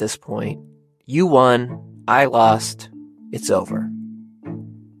said at this point, "You won, I lost, it's over."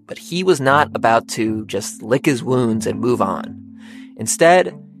 But he was not about to just lick his wounds and move on.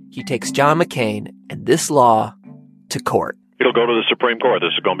 Instead, he takes John McCain and this law to court. It'll go to the Supreme Court.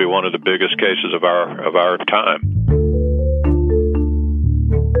 This is going to be one of the biggest cases of our time.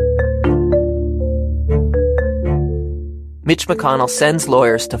 Mitch McConnell sends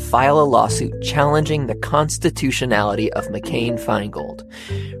lawyers to file a lawsuit challenging the constitutionality of McCain-Feingold.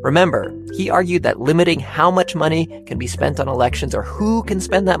 Remember, he argued that limiting how much money can be spent on elections or who can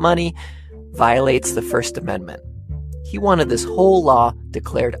spend that money violates the First Amendment. He wanted this whole law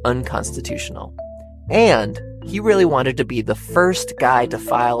declared unconstitutional. And he really wanted to be the first guy to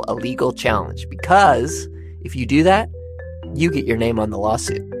file a legal challenge because if you do that, you get your name on the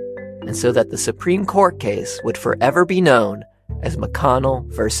lawsuit. And so that the Supreme Court case would forever be known as McConnell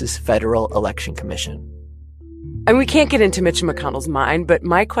versus Federal Election Commission. And we can't get into Mitch McConnell's mind, but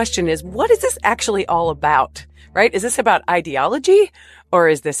my question is, what is this actually all about, right? Is this about ideology or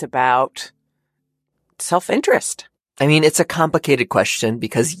is this about self-interest? I mean, it's a complicated question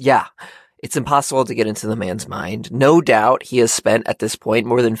because, yeah, it's impossible to get into the man's mind. No doubt he has spent at this point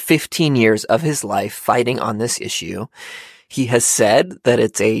more than 15 years of his life fighting on this issue. He has said that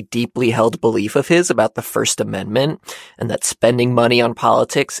it's a deeply held belief of his about the First Amendment and that spending money on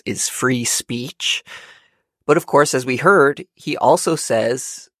politics is free speech. But of course, as we heard, he also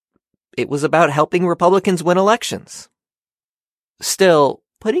says it was about helping Republicans win elections. Still,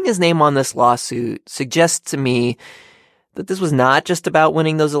 putting his name on this lawsuit suggests to me that this was not just about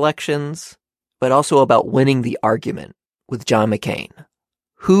winning those elections, but also about winning the argument with John McCain.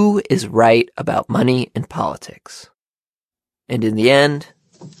 Who is right about money in politics? And in the end,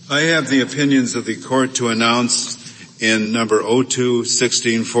 I have the opinions of the court to announce in number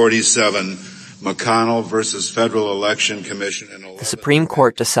 02-1647, McConnell versus Federal Election Commission. The Supreme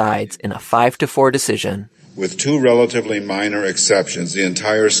Court decides in a 5-4 decision. With two relatively minor exceptions, the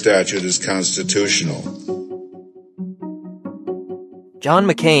entire statute is constitutional. John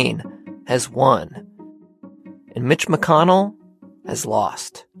McCain has won, and Mitch McConnell has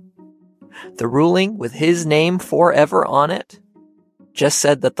lost. The ruling with his name forever on it just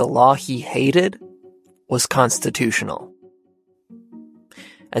said that the law he hated was constitutional.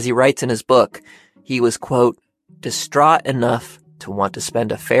 As he writes in his book, he was, quote, distraught enough to want to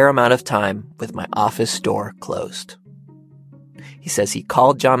spend a fair amount of time with my office door closed. He says he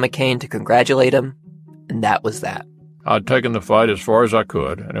called John McCain to congratulate him, and that was that. I'd taken the fight as far as I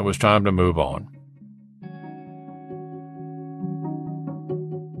could, and it was time to move on.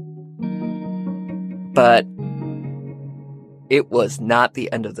 But it was not the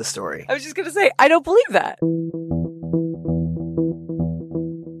end of the story. I was just going to say, I don't believe that.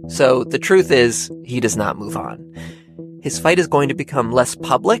 So the truth is, he does not move on. His fight is going to become less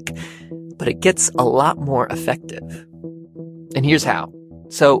public, but it gets a lot more effective. And here's how.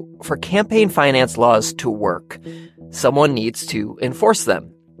 So for campaign finance laws to work, someone needs to enforce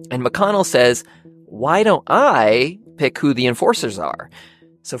them. And McConnell says, why don't I pick who the enforcers are?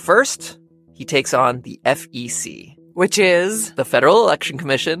 So first, he takes on the FEC. Which is? The Federal Election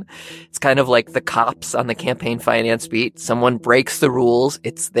Commission. It's kind of like the cops on the campaign finance beat. Someone breaks the rules.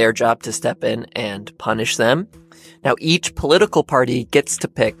 It's their job to step in and punish them. Now, each political party gets to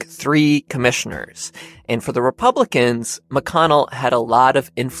pick 3 commissioners. And for the Republicans, McConnell had a lot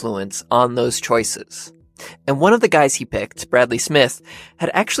of influence on those choices. And one of the guys he picked, Bradley Smith, had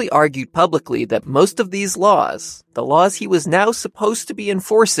actually argued publicly that most of these laws, the laws he was now supposed to be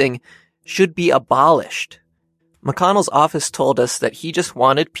enforcing, should be abolished. McConnell's office told us that he just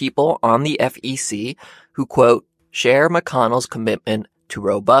wanted people on the FEC who, quote, share McConnell's commitment to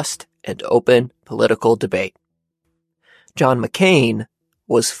robust and open political debate. John McCain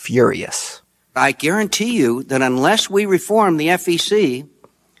was furious. I guarantee you that unless we reform the FEC,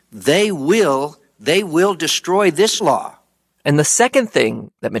 they will destroy this law. And the second thing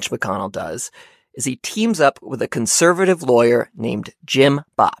that Mitch McConnell does is he teams up with a conservative lawyer named Jim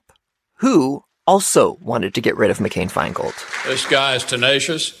Bopp, who also wanted to get rid of McCain-Feingold. This guy is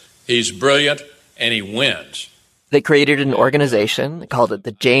tenacious, he's brilliant, and he wins. They created an organization, called it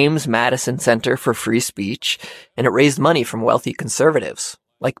the James Madison Center for Free Speech, and it raised money from wealthy conservatives,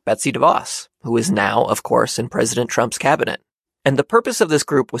 like Betsy DeVos, who is now, of course, in President Trump's cabinet. And the purpose of this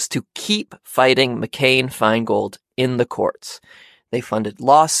group was to keep fighting McCain-Feingold in the courts. They funded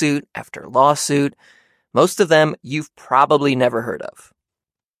lawsuit after lawsuit, most of them you've probably never heard of.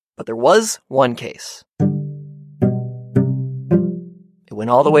 But there was one case. It went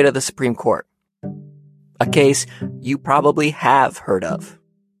all the way to the Supreme Court. A case you probably have heard of.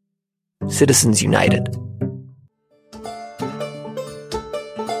 Citizens United.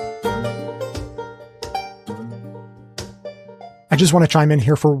 I just want to chime in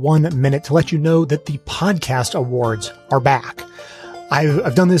here for 1 minute to let you know that the podcast awards are back.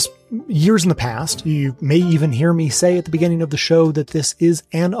 I've done this years in the past. You may even hear me say at the beginning of the show that this is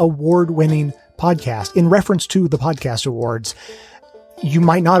an award-winning podcast in reference to the podcast awards. You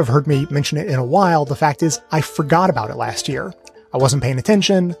might not have heard me mention it in a while. The fact is, I forgot about it last year. I wasn't paying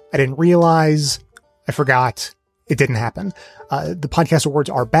attention. I didn't realize. I forgot. It didn't happen. The podcast awards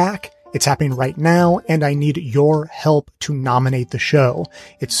are back. It's happening right now, and I need your help to nominate the show.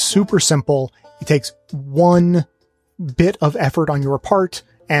 It's super simple. It takes one bit of effort on your part,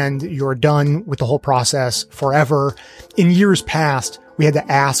 and you're done with the whole process forever. In years past, we had to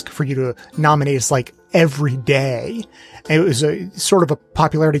ask for you to nominate us like every day. It was a sort of a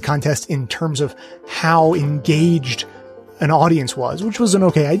popularity contest in terms of how engaged an audience was, which was an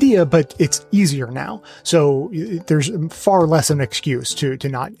okay idea, but it's easier now. So there's far less an excuse to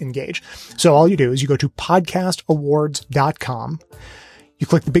not engage. So all you do is you go to podcastawards.com. You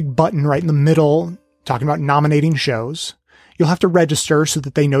click the big button right in the middle talking about nominating shows. You'll have to register so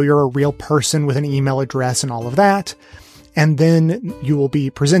that they know you're a real person with an email address and all of that. And then you will be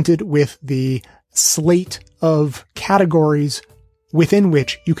presented with the slate of categories within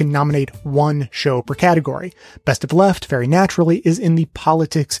which you can nominate one show per category. Best of Left, very naturally, is in the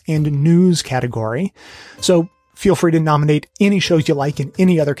politics and news category. So feel free to nominate any shows you like in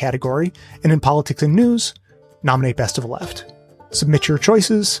any other category. And in politics and news, nominate Best of Left. Submit your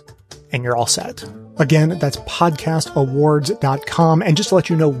choices, and you're all set. Again, that's podcastawards.com. And just to let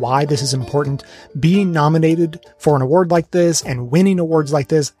you know why this is important, being nominated for an award like this and winning awards like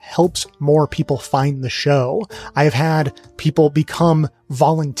this helps more people find the show. I have had people become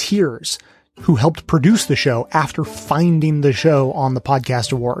volunteers who helped produce the show after finding the show on the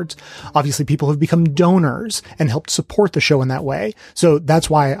podcast awards. Obviously, people have become donors and helped support the show in that way. So that's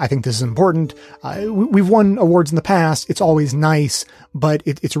why I think this is important. We've won awards in the past. It's always nice, but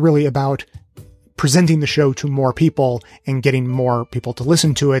it's really about presenting the show to more people and getting more people to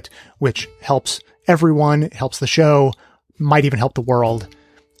listen to it, which helps everyone, helps the show, might even help the world.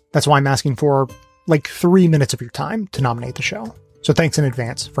 That's why I'm asking for like 3 minutes of your time to nominate the show. So thanks in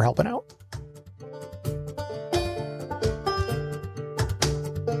advance for helping out.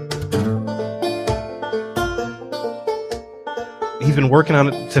 He's been working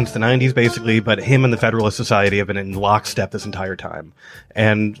on it since the 90s, basically, but him and the Federalist Society have been in lockstep this entire time.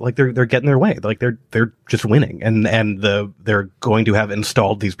 And like they're getting their way. Like they're just winning. And they're going to have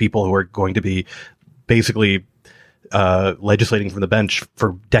installed these people who are going to be basically legislating from the bench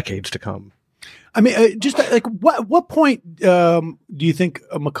for decades to come. I mean, just like what point do you think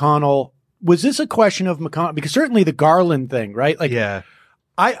McConnell, was this a question of McConnell? Because certainly the Garland thing, right? Like, yeah,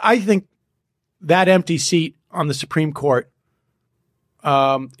 I think that empty seat on the Supreme Court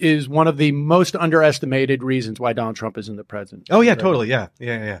is one of the most underestimated reasons why Donald Trump isn't the president. Oh yeah, totally. Yeah.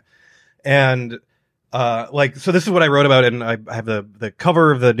 And, so this is what I wrote about, and I have the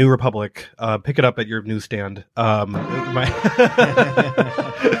cover of the New Republic. Pick it up at your newsstand. So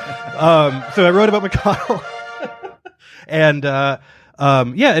I wrote about McConnell and,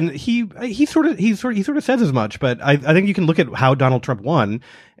 and he sort of says as much, but I think you can look at how Donald Trump won.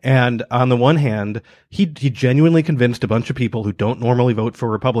 And on the one hand, he genuinely convinced a bunch of people who don't normally vote for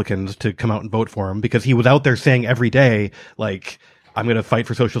Republicans to come out and vote for him, because he was out there saying every day, like, I'm going to fight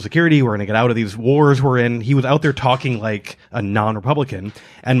for Social Security. We're going to get out of these wars we're in. He was out there talking like a non-Republican.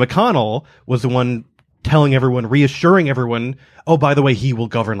 And McConnell was the one telling everyone, reassuring everyone, oh, by the way, he will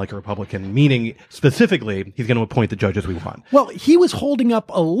govern like a Republican, meaning specifically he's going to appoint the judges we want. Well, he was holding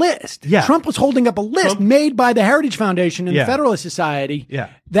up a list. Yeah. Trump was holding up a list made by the Heritage Foundation and the Federalist Society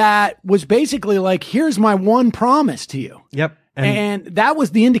that was basically like, here's my one promise to you. Yep. And that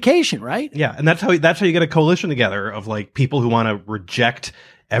was the indication, right? Yeah. And that's how you get a coalition together of like people who want to reject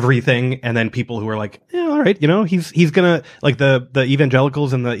everything, and then people who are like, yeah, all right, he's gonna, like the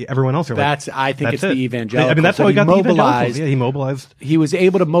evangelicals and everyone else are I think it's the evangelicals. I mean, that's how he got the evangelicals. Yeah, he mobilized. He was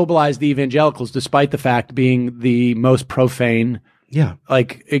able to mobilize the evangelicals despite the fact being the most profane,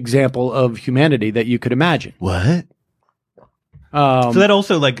 example of humanity that you could imagine. What? So that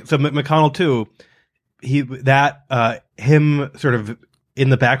also McConnell too, him sort of in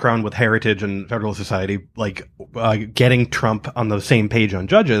the background with Heritage and Federalist Society, getting Trump on the same page on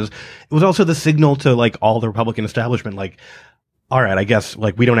judges, it was also the signal to all the Republican establishment, all right, I guess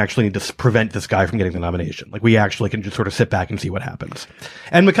we don't actually need to prevent this guy from getting the nomination. We actually can just sort of sit back and see what happens.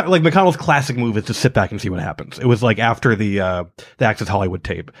 And McConnell's classic move is to sit back and see what happens. It was after the Access Hollywood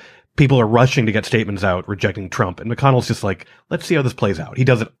tape, people are rushing to get statements out rejecting Trump, and McConnell's just let's see how this plays out. He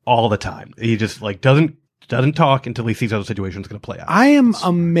does it all the time. He just doesn't doesn't talk until he sees how the situation's going to play out. I am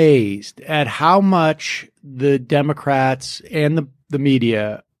amazed at how much the Democrats and the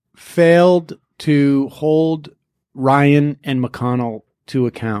media failed to hold Ryan and McConnell to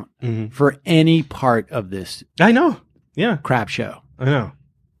account for any part of this. I know. Yeah. Crap show. I know.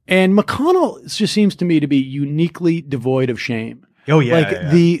 And McConnell just seems to me to be uniquely devoid of shame. Oh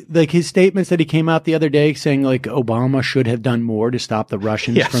yeah, like his statements that he came out the other day saying like Obama should have done more to stop the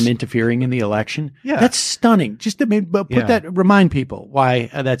Russians from interfering in the election. Yeah, that's stunning. Just to remind people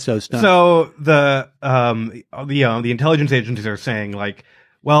why that's so stunning. So the intelligence agencies are saying like,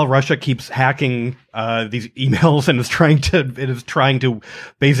 well, Russia keeps hacking these emails and is trying to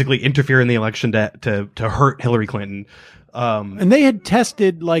basically interfere in the election to hurt Hillary Clinton. And they had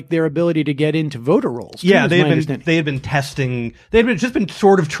tested like their ability to get into voter rolls. Yeah, they had been testing. They had just been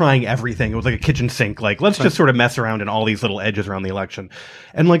sort of trying everything. It was like a kitchen sink. Like, let's just sort of mess around in all these little edges around the election.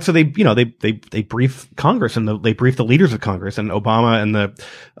 And like, so they brief Congress and they brief the leaders of Congress and Obama and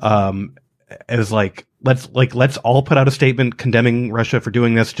as like, let's all put out a statement condemning Russia for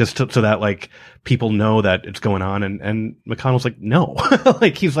doing this so that like people know that it's going on. And McConnell's like, no,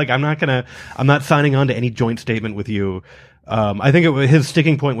 like he's like, I'm not signing on to any joint statement with you. I think his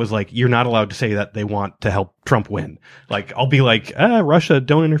sticking point was like, you're not allowed to say that they want to help Trump win. Like, I'll be like, Russia,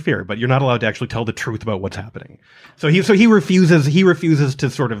 don't interfere, but you're not allowed to actually tell the truth about what's happening. So he refuses to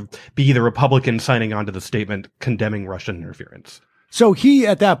sort of be the Republican signing on to the statement condemning Russian interference. So he,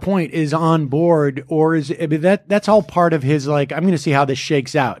 at that point, is on board, or that's all part of his, like, I'm going to see how this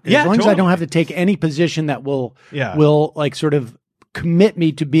shakes out. As long as I don't have to take any position that will like sort of commit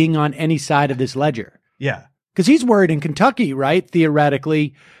me to being on any side of this ledger. Yeah. Because he's worried in Kentucky, right?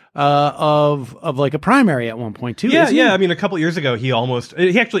 Theoretically, of like a primary at one point too. Yeah. I mean, a couple years ago, he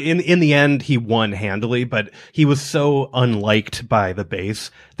actually in the end he won handily, but he was so unliked by the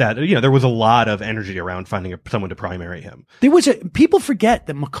base that there was a lot of energy around finding someone to primary him. People forget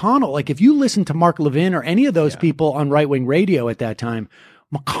that McConnell, like if you listen to Mark Levin or any of those people on right wing radio at that time,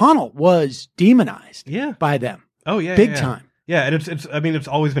 McConnell was demonized by them. Oh yeah, big time. Yeah, and it's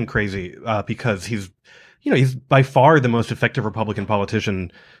always been crazy because he's by far the most effective Republican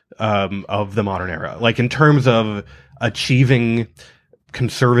politician of the modern era. Like in terms of achieving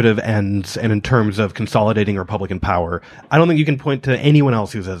conservative ends and in terms of consolidating Republican power, I don't think you can point to anyone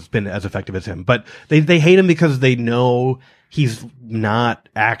else who has been as effective as him. But they hate him because they know he's not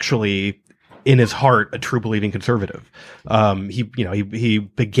actually in his heart a true believing conservative. He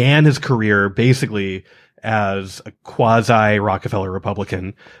began his career basically as a quasi Rockefeller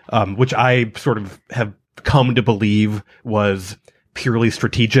Republican, which I sort of have come to believe was purely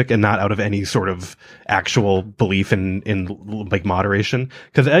strategic and not out of any sort of actual belief in like moderation.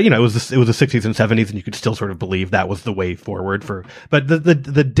 Cause, it was the 60s and 70s and you could still sort of believe that was the way forward but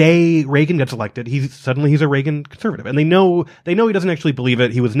the day Reagan gets elected, he's a Reagan conservative and they know he doesn't actually believe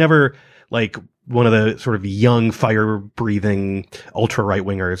it. He was never like one of the sort of young fire breathing ultra right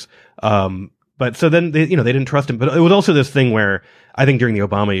wingers. But so then they didn't trust him. But it was also this thing where I think during the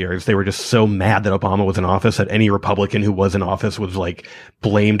Obama years, they were just so mad that Obama was in office that any Republican who was in office was like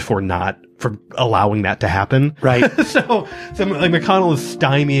blamed for allowing that to happen. Right. so like McConnell is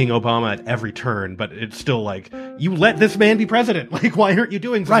stymieing Obama at every turn, but it's still like, you let this man be president. Like, why aren't you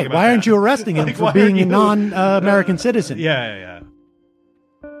doing something about why aren't that? you arresting him for being a non-American citizen? Yeah.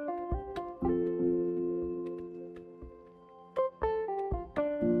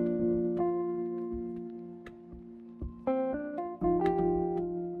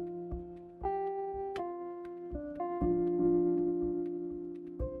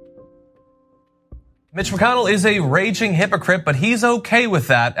 Mitch McConnell is a raging hypocrite, but he's okay with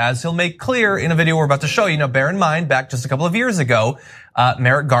that, as he'll make clear in a video we're about to show you. Now, bear in mind, back just a couple of years ago,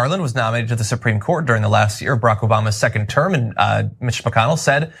 Merrick Garland was nominated to the Supreme Court during the last year of Barack Obama's second term, and Mitch McConnell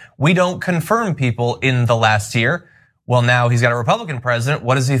said, we don't confirm people in the last year. Well, now he's got a Republican president.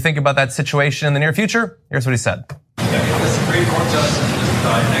 What does he think about that situation in the near future? Here's what he said. If the Supreme Court justice was to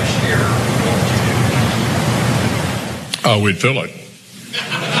die next year, what would you do? We'd fill it.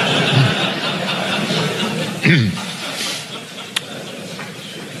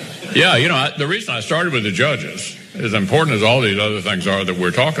 Yeah, the reason I started with the judges, as important as all these other things are that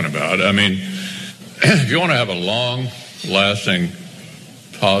we're talking about, I mean, if you want to have a long-lasting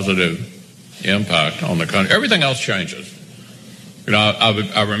positive impact on the country, everything else changes.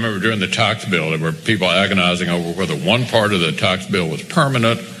 I remember during the tax bill, there were people agonizing over whether one part of the tax bill was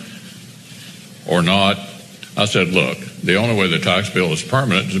permanent or not. I said, look, the only way the tax bill is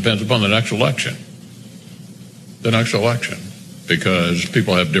permanent depends upon the next election. Because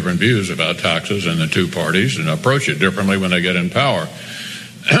people have different views about taxes in the two parties and approach it differently when they get in power.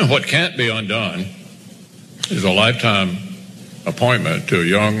 What can't be undone is a lifetime appointment to a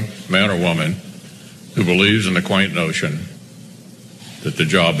young man or woman who believes in the quaint notion that the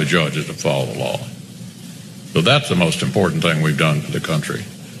job of judge is to follow the law. So that's the most important thing we've done for the country,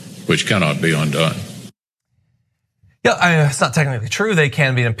 which cannot be undone. Yeah, it's not technically true. They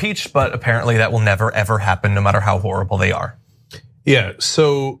can be impeached, but apparently that will never, ever happen, no matter how horrible they are. Yeah,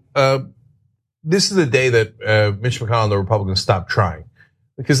 so this is the day that Mitch McConnell and the Republicans stopped trying,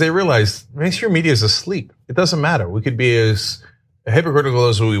 because they realized mainstream media is asleep. It doesn't matter. We could be as hypocritical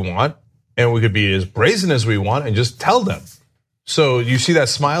as we want, and we could be as brazen as we want, and just tell them. So you see that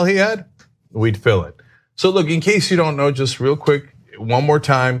smile he had? We'd fill it. So look, in case you don't know, just real quick, one more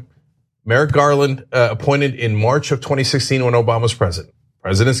time, Merrick Garland appointed in March of 2016 when Obama was president.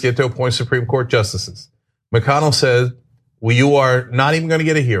 Presidents get to appoint Supreme Court justices. McConnell said, well, you are not even going to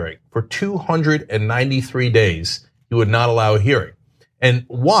get a hearing. For 293 days, he would not allow a hearing. And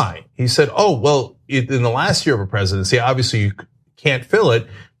why? He said, oh, well, in the last year of a presidency, obviously you can't fill it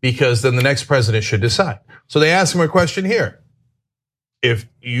because then the next president should decide. So they asked him a question here. If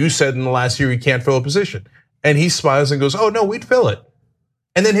you said in the last year you can't fill a position, and he smiles and goes, oh, no, we'd fill it.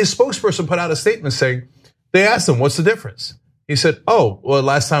 And then his spokesperson put out a statement saying, they asked him, what's the difference? He said, oh, well,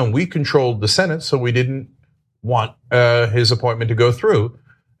 last time we controlled the Senate, so we didn't want his appointment to go through.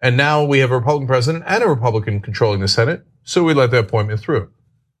 And now we have a Republican president and a Republican controlling the Senate, so we let the appointment through.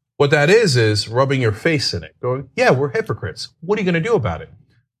 What that is rubbing your face in it, going, yeah, we're hypocrites. What are you going to do about it?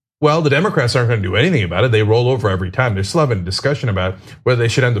 Well, the Democrats aren't going to do anything about it. They roll over every time. They're still having a discussion about whether they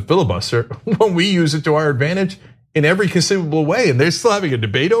should end the filibuster when we use it to our advantage in every conceivable way. And they're still having a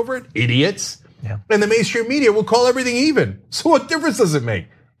debate over it, idiots. Yeah. And the mainstream media will call everything even. So what difference does it make?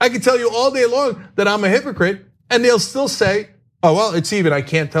 I can tell you all day long that I'm a hypocrite, and they'll still say, oh, well, it's even. I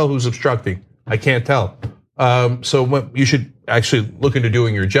can't tell who's obstructing. I can't tell. So you should actually look into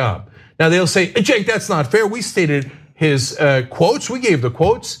doing your job. Now they'll say, Jake, that's not fair. We stated his quotes. We gave the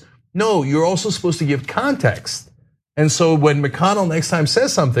quotes. No, you're also supposed to give context. And so when McConnell next time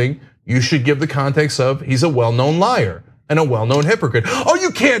says something, you should give the context of he's a well-known liar and a well-known hypocrite. Oh,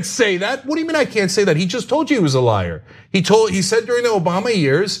 you can't say that. What do you mean I can't say that? He just told you he was a liar. He said during the Obama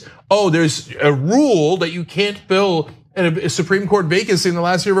years, oh, there's a rule that you can't fill a Supreme Court vacancy in the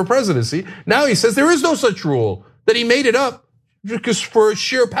last year of a presidency. Now he says there is no such rule, that he made it up just for a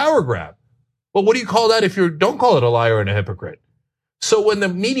sheer power grab. Well, what do you call that if you don't call it a liar and a hypocrite? So when the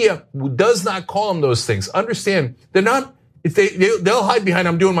media does not call them those things, understand they're not. If they'll hide behind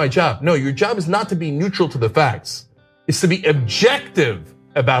I'm doing my job. No, your job is not to be neutral to the facts. It's to be objective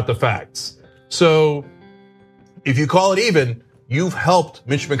about the facts. So if you call it even, you've helped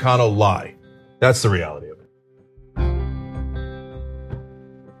Mitch McConnell lie. That's the reality of it.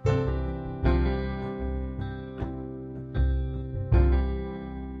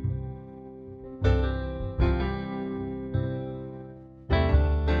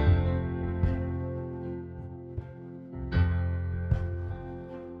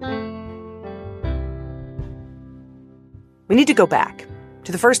 We need to go back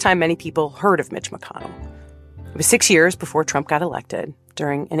to the first time many people heard of Mitch McConnell. It was 6 years before Trump got elected,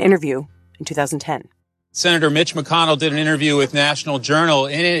 during an interview in 2010. Senator Mitch McConnell did an interview with National Journal.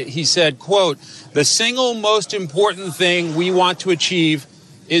 In it, he said, quote, the single most important thing we want to achieve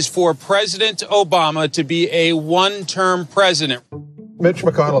is for President Obama to be a one-term president. Mitch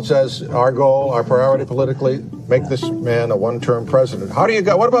McConnell says our goal, our priority politically, make this man a one-term president. How do you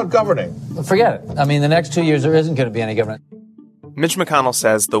go? What about governing? Forget it. I mean, the next 2 years, there isn't going to be any government. Mitch McConnell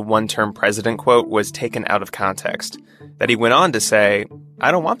says the one-term president quote was taken out of context. That he went on to say, I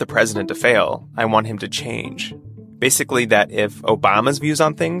don't want the president to fail. I want him to change. Basically that if Obama's views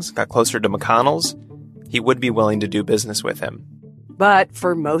on things got closer to McConnell's, he would be willing to do business with him. But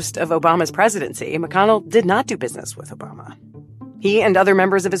for most of Obama's presidency, McConnell did not do business with Obama. He and other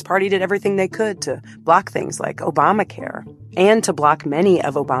members of his party did everything they could to block things like Obamacare and to block many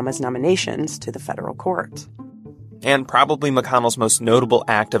of Obama's nominations to the federal court. And probably McConnell's most notable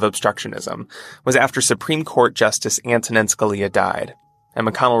act of obstructionism was after Supreme Court Justice Antonin Scalia died, and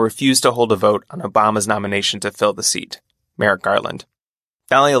McConnell refused to hold a vote on Obama's nomination to fill the seat, Merrick Garland.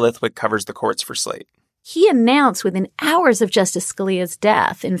 Dahlia Lithwick covers the courts for Slate. He announced within hours of Justice Scalia's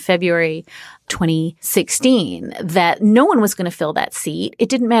death in February 2016 that no one was going to fill that seat. It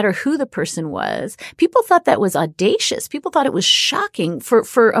didn't matter who the person was. People thought that was audacious. People thought it was shocking.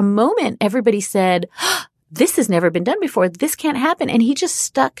 For a moment, everybody said, this has never been done before. This can't happen. And he just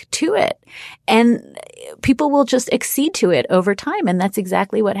stuck to it. And people will just accede to it over time. And that's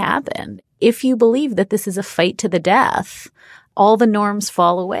exactly what happened. If you believe that this is a fight to the death, all the norms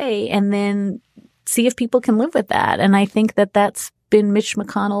fall away, and then see if people can live with that. And I think that that's been Mitch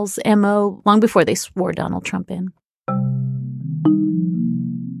McConnell's MO long before they swore Donald Trump in.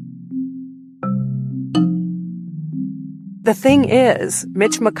 The thing is,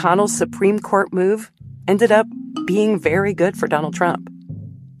 Mitch McConnell's Supreme Court move ended up being very good for Donald Trump.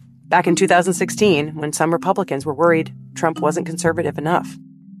 Back in 2016, when some Republicans were worried Trump wasn't conservative enough.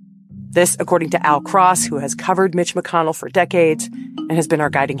 This, according to Al Cross, who has covered Mitch McConnell for decades and has been our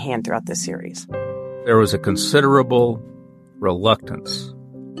guiding hand throughout this series. There was a considerable reluctance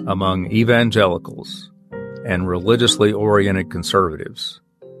among evangelicals and religiously oriented conservatives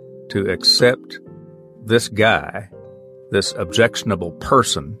to accept this guy, this objectionable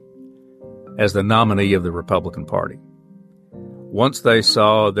person, as the nominee of the Republican Party. Once they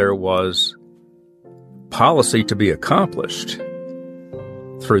saw there was policy to be accomplished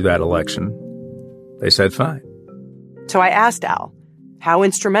through that election, they said fine. So I asked Al how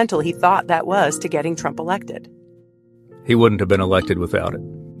instrumental he thought that was to getting Trump elected. He wouldn't have been elected without it.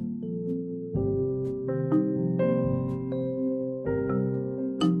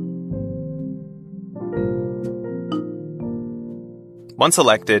 Once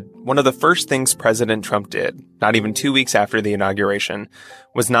elected, one of the first things President Trump did, not even 2 weeks after the inauguration,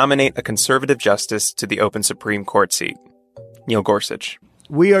 was nominate a conservative justice to the open Supreme Court seat, Neil Gorsuch.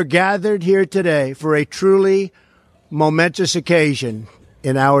 We are gathered here today for a truly momentous occasion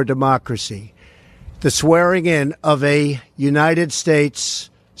in our democracy, the swearing in of a United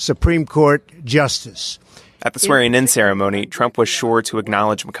States Supreme Court justice. At the swearing-in ceremony, Trump was sure to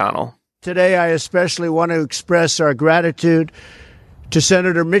acknowledge McConnell. Today, I especially want to express our gratitude to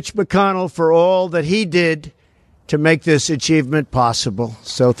Senator Mitch McConnell for all that he did to make this achievement possible.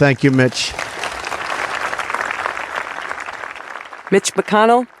 So thank you, Mitch. Mitch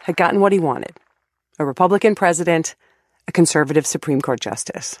McConnell had gotten what he wanted: a Republican president, a conservative Supreme Court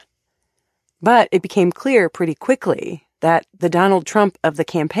justice. But it became clear pretty quickly that the Donald Trump of the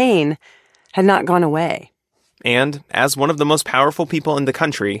campaign had not gone away. And as one of the most powerful people in the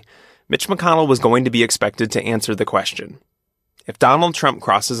country, Mitch McConnell was going to be expected to answer the question: if Donald Trump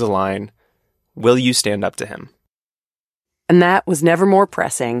crosses a line, will you stand up to him? And that was never more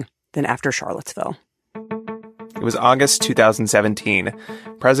pressing than after Charlottesville. It was August 2017.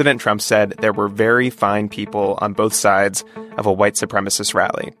 President Trump said there were very fine people on both sides of a white supremacist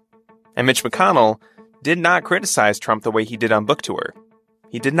rally. And Mitch McConnell did not criticize Trump the way he did on book tour.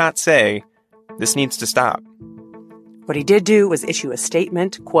 He did not say, this needs to stop. What he did do was issue a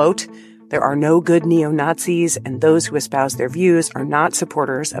statement, quote, "There are no good neo-Nazis, and those who espouse their views are not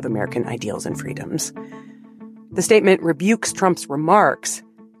supporters of American ideals and freedoms." The statement rebukes Trump's remarks,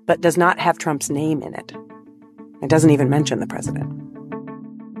 but does not have Trump's name in it. It doesn't even mention the president.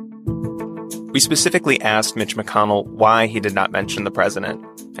 We specifically asked Mitch McConnell why he did not mention the president,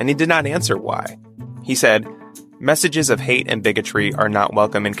 and he did not answer why. He said, "Messages of hate and bigotry are not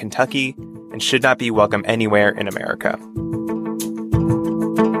welcome in Kentucky and should not be welcome anywhere in America."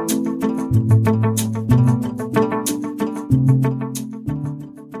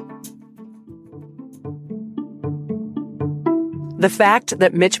 The fact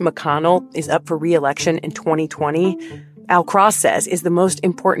that Mitch McConnell is up for re-election in 2020, Al Cross says, is the most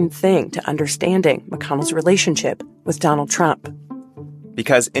important thing to understanding McConnell's relationship with Donald Trump.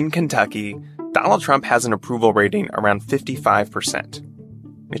 Because in Kentucky, Donald Trump has an approval rating around 55%.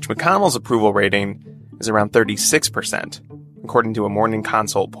 Mitch McConnell's approval rating is around 36%, according to a Morning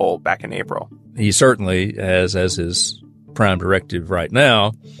Consult poll back in April. He certainly, as his prime directive right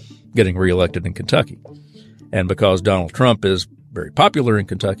now, getting reelected in Kentucky. And because Donald Trump is very popular in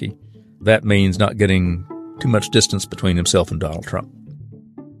Kentucky, that means not getting too much distance between himself and Donald Trump.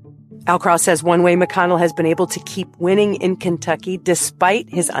 Al Cross says one way McConnell has been able to keep winning in Kentucky despite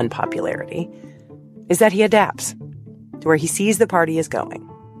his unpopularity is that he adapts to where he sees the party is going.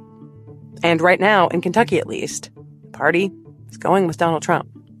 And right now, in Kentucky at least, the party is going with Donald Trump.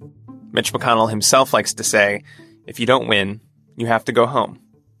 Mitch McConnell himself likes to say, if you don't win, you have to go home.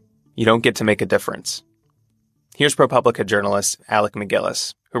 You don't get to make a difference. Here's ProPublica journalist Alec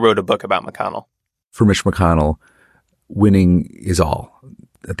McGillis, who wrote a book about McConnell. For Mitch McConnell, winning is all.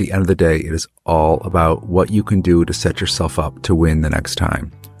 At the end of the day, it is all about what you can do to set yourself up to win the next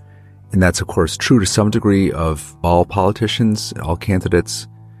time. And that's, of course, true to some degree of all politicians, all candidates,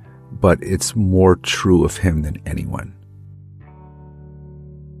 but it's more true of him than anyone.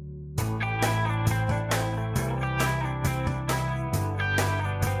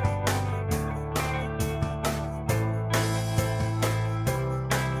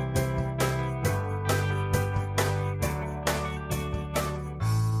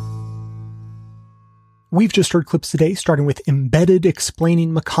 We've just heard clips today, starting with Embedded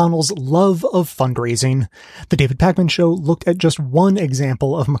explaining McConnell's love of fundraising. The David Pakman Show looked at just one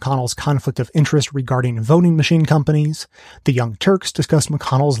example of McConnell's conflict of interest regarding voting machine companies. The Young Turks discussed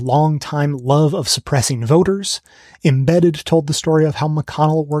McConnell's longtime love of suppressing voters. Embedded told the story of how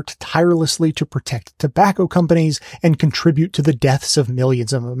McConnell worked tirelessly to protect tobacco companies and contribute to the deaths of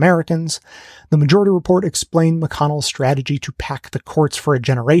millions of Americans. The Majority Report explained McConnell's strategy to pack the courts for a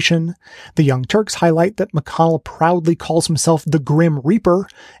generation. The Young Turks highlight that McConnell proudly calls himself the Grim Reaper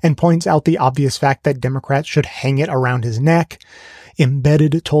and points out the obvious fact that Democrats should hang it around his neck.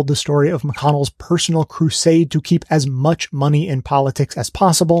 Embedded told the story of McConnell's personal crusade to keep as much money in politics as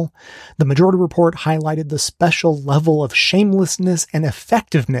possible. The Majority Report highlighted the special level of shamelessness and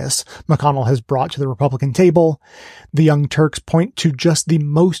effectiveness McConnell has brought to the Republican table. The Young Turks point to just the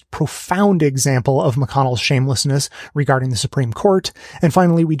most profound example of McConnell's shamelessness regarding the Supreme Court. And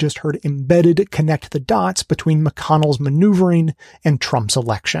finally, we just heard Embedded connect the dots between McConnell's maneuvering and Trump's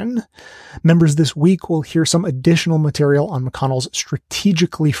election. Members this week will hear some additional material on McConnell's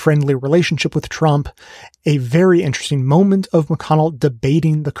strategically friendly relationship with Trump, a very interesting moment of McConnell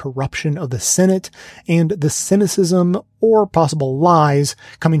debating the corruption of the Senate, and the cynicism or possible lies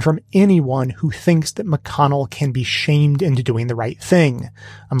coming from anyone who thinks that McConnell can be shamed into doing the right thing.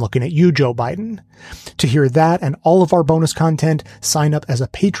 I'm looking at you, Joe Biden. To hear that and all of our bonus content, sign up as a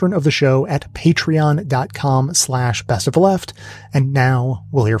patron of the show at patreon.com/bestoftheleft. And now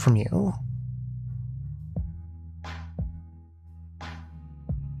we'll hear from you.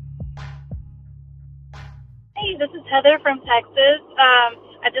 Hey, this is Heather from Texas.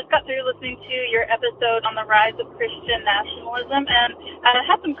 I just got through listening to your episode on the rise of Christian nationalism, and I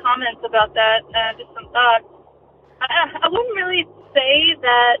had some comments about that, just some thoughts. I wouldn't really say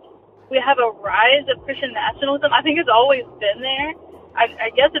that we have a rise of Christian nationalism. I think it's always been there. I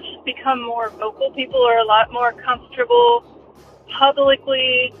guess it's just become more vocal. People are a lot more comfortable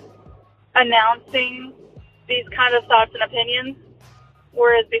publicly announcing these kind of thoughts and opinions,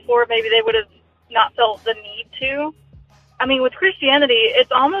 whereas before maybe they would have not felt the need to. I mean, with Christianity,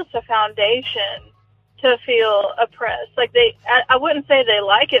 it's almost a foundation to feel oppressed. Like I wouldn't say they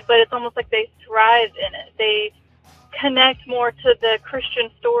like it, but it's almost like they thrive in it. They connect more to the Christian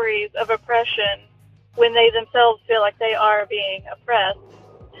stories of oppression when they themselves feel like they are being oppressed.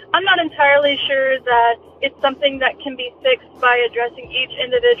 I'm not entirely sure that it's something that can be fixed by addressing each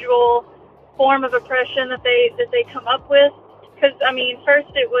individual form of oppression that they come up with. Because, I mean, first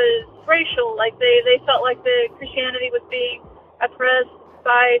it was racial. Like, they felt like the Christianity was being oppressed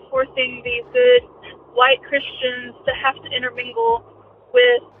by forcing these good white Christians to have to intermingle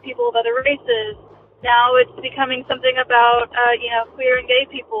with people of other races. Now it's becoming something about, queer and gay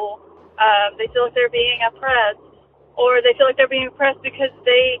people. They feel like they're being oppressed. Or they feel like they're being oppressed because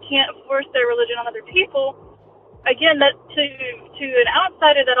they can't force their religion on other people. Again, that to an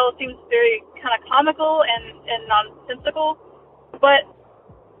outsider, that all seems very kind of comical and nonsensical. But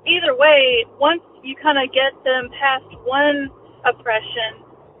either way, once you kind of get them past one oppression,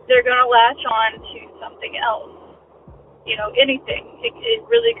 they're going to latch on to something else. Anything. It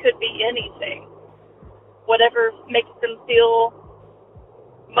really could be anything. Whatever makes them feel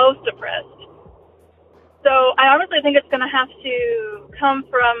most oppressed. So I honestly think it's going to have to come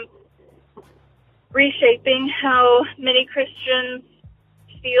from reshaping how many Christians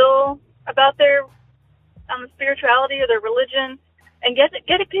feel about their spirituality or their religion, and get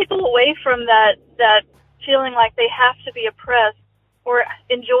people away from that feeling like they have to be oppressed or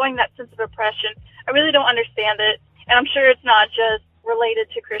enjoying that sense of oppression. I really don't understand it, and I'm sure it's not just related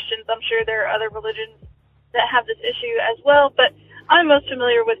to Christians. I'm sure there are other religions that have this issue as well, but I'm most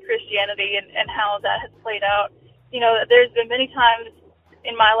familiar with Christianity and how that has played out. There's been many times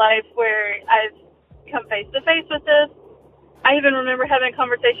in my life where I've come face to face with this. I even remember having a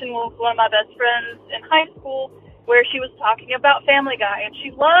conversation with one of my best friends in high school where she was talking about Family Guy, and she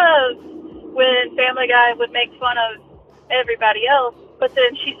loved when Family Guy would make fun of everybody else, but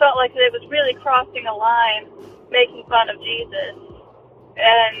then she felt like it was really crossing a line, making fun of Jesus.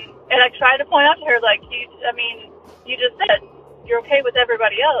 And I tried to point out to her, like, you just said you're okay with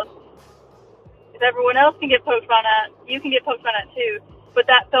everybody else. If everyone else can get poked fun at, you can get poked fun at too. But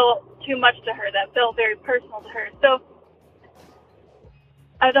that felt too much to her. That felt very personal to her. So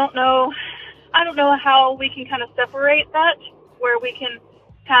I don't know how we can kind of separate that, where we can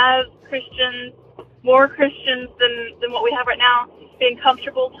have Christians, more Christians than what we have right now, being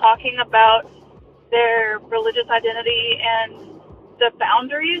comfortable talking about their religious identity and the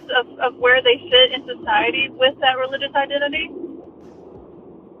boundaries of where they fit in society with that religious identity.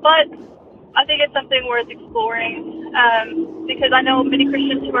 But I think it's something worth exploring, because I know many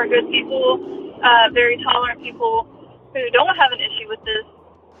Christians who are good people very tolerant people who don't have an issue with this.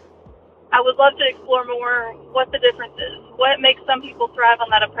 I would love to explore more what the difference is, what makes some people thrive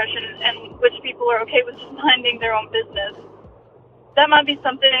on that oppression, and which people are okay with just minding their own business. That might be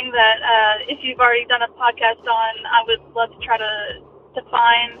something that if you've already done a podcast on, I would love to try to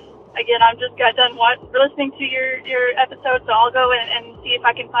find. Again, I'm just got done listening to your episode, so I'll go and see if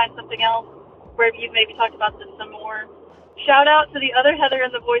I can find something else where you've maybe talked about this some more. Shout out to the other Heather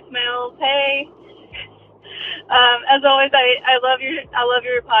in the voicemails. Hey. As always, I love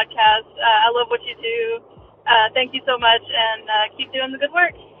your podcast. I love what you do. Thank you so much, and keep doing the good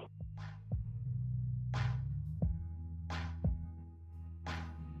work.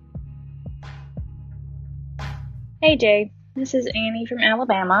 Hey Jay, this is Annie from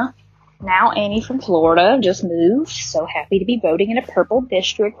Alabama. Now Annie from Florida, just moved. So happy to be voting in a purple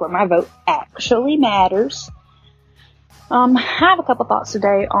district where my vote actually matters. I have a couple thoughts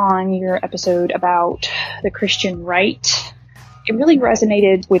today on your episode about the Christian right. It really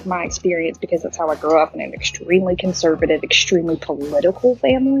resonated with my experience because that's how I grew up in an extremely conservative, extremely political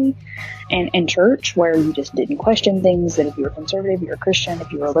family and church where you just didn't question things, that if you were conservative, you were a Christian,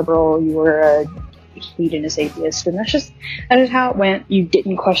 if you were a liberal, you were a hedonist atheist, and that is how it went. You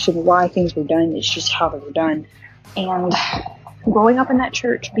didn't question why things were done, it's just how they were done. And growing up in that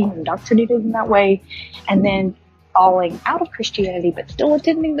church, being indoctrinated in that way, and then falling out of Christianity, but still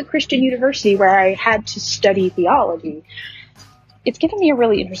attending the Christian university where I had to study theology. It's given me a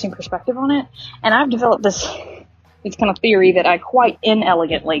really interesting perspective on it, and I've developed this kind of theory that I quite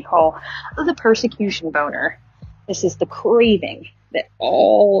inelegantly call the persecution boner. This is the craving that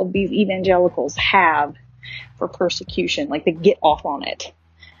all of these evangelicals have for persecution, like they get off on it.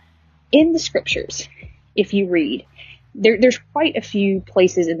 In the scriptures, if you read, there's quite a few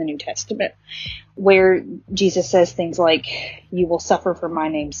places in the New Testament where Jesus says things like, you will suffer for my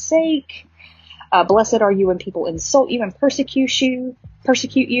name's sake. Blessed are you when people insult you and persecute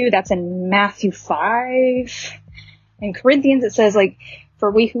you. That's in Matthew 5. In Corinthians, it says, like,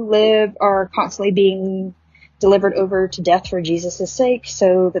 for we who live are constantly being delivered over to death for Jesus' sake,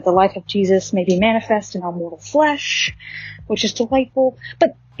 so that the life of Jesus may be manifest in our mortal flesh, which is delightful.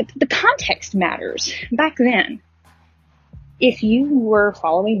 But the context matters. Back then, if you were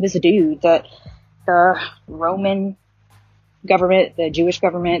following this dude that the Roman government, the Jewish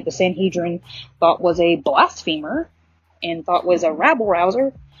government, the Sanhedrin thought was a blasphemer and thought was a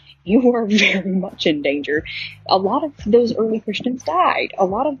rabble-rouser, you were very much in danger. A lot of those early Christians died. A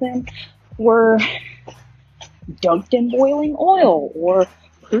lot of them were dunked in boiling oil or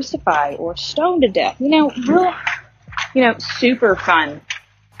crucified or stoned to death. Super fun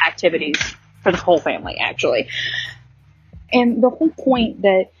activities for the whole family, actually. And the whole point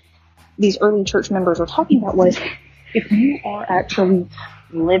that these early church members were talking about was, if you are actually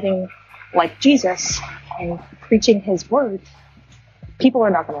living like Jesus and preaching his word, people are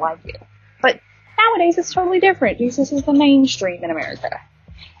not going to like you. But nowadays it's totally different. Jesus is the mainstream in America.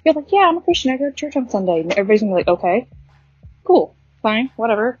 You're like, yeah, I'm a Christian, I go to church on Sunday. And everybody's going to be like, okay, cool, fine,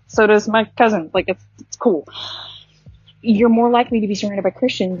 whatever. So does my cousin. Like, it's cool. You're more likely to be surrounded by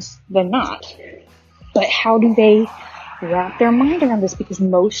Christians than not. But how do they wrap their mind around this? Because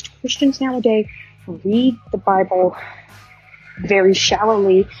most Christians nowadays read the Bible very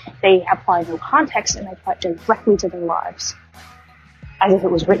shallowly. They apply no context and they apply it directly to their lives as if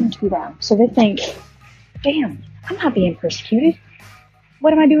it was written to them. So they think, damn, I'm not being persecuted.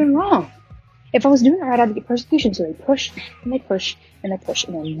 What am I doing wrong? If I was doing it right, I'd get persecution. So they push and they push and they push,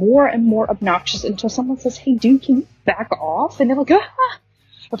 and they're more and more obnoxious until someone says, hey dude, can you back off? And they're like,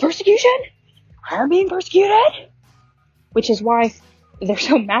 a persecution? I'm being persecuted? Which is why they're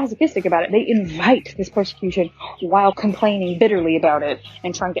so masochistic about it. They invite this persecution while complaining bitterly about it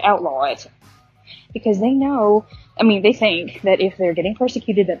and trying to outlaw it. Because they know, they think that if they're getting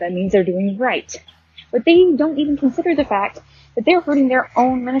persecuted, that means they're doing right. But they don't even consider the fact that they're hurting their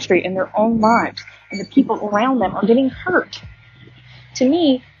own ministry and their own lives, and the people around them are getting hurt. To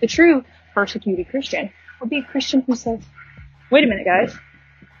me, the true persecuted Christian would be a Christian who says, wait a minute, guys,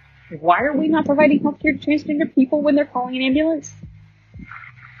 why are we not providing healthcare to transgender people when they're calling an ambulance?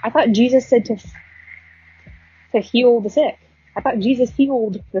 I thought Jesus said to heal the sick. I thought Jesus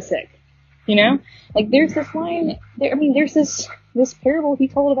healed the sick. There's this line there. There's this parable he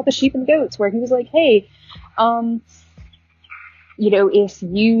told about the sheep and goats where he was like, hey, if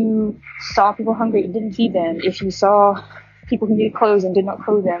you saw people hungry and didn't feed them, if you saw people who needed clothes and did not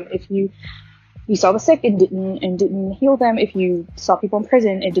clothe them, if you saw the sick and didn't heal them, if you saw people in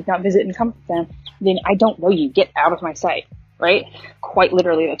prison and did not visit and comfort them, then I don't know you. Get out of my sight, right? Quite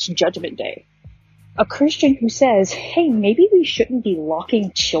literally, that's Judgment Day. a Christian who says, hey, maybe we shouldn't be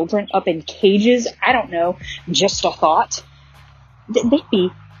locking children up in cages. I don't know, just a thought. They'd be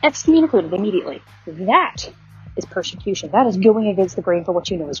excommunicated immediately. That is persecution. That is going against the grain for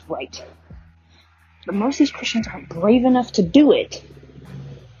what you know is right. But most of these Christians aren't brave enough to do it,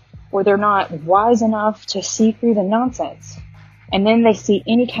 or they're not wise enough to see through the nonsense. And then they see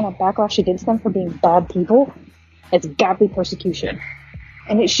any kind of backlash against them for being bad people. It's godly persecution.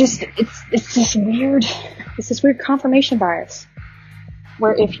 And it's this weird confirmation bias,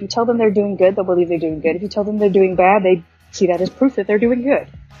 where if you tell them they're doing good, they'll believe they're doing good. If you tell them they're doing bad, they see that as proof that they're doing good.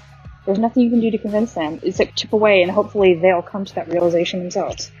 There's nothing you can do to convince them. It's like chip away, and hopefully they'll come to that realization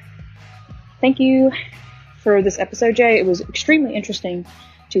themselves. Thank you for this episode, Jay. It was extremely interesting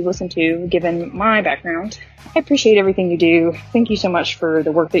to listen to, given my background. I appreciate everything you do. Thank you so much for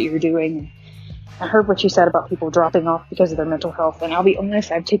the work that you're doing. I heard what you said about people dropping off because of their mental health, and I'll be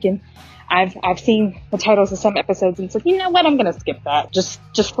honest, I've seen the titles of some episodes and said, you know what, I'm gonna skip that. Just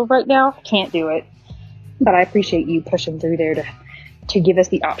for right now, can't do it. But I appreciate you pushing through there to give us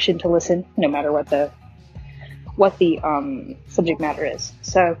the option to listen, no matter what the subject matter is.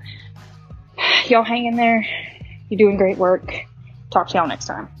 So, y'all hang in there. You're doing great work. Talk to y'all next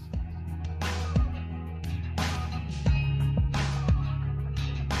time.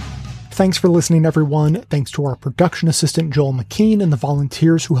 Thanks for listening, everyone. Thanks to our production assistant, Joel McKean, and the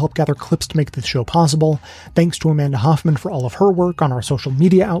volunteers who help gather clips to make this show possible. Thanks to Amanda Hoffman for all of her work on our social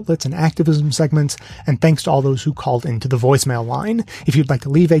media outlets and activism segments. And thanks to all those who called into the voicemail line. If you'd like to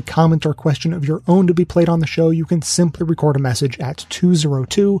leave a comment or question of your own to be played on the show, you can simply record a message at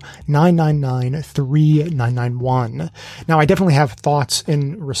 202-999-3991. Now, I definitely have thoughts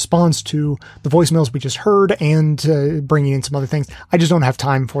in response to the voicemails we just heard and bringing in some other things. I just don't have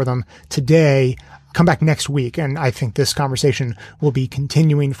time for them today. Come back next week, and I think this conversation will be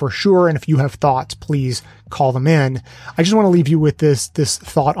continuing for sure. And if you have thoughts, please call them in. I just want to leave you with this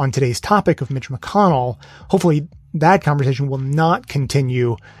thought on today's topic of Mitch McConnell. Hopefully that conversation will not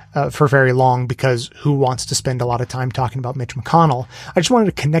continue for very long, because who wants to spend a lot of time talking about Mitch McConnell? I just wanted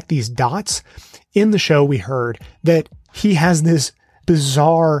to connect these dots. In the show, we heard that he has this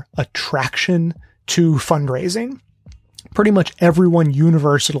bizarre attraction to fundraising. Pretty much everyone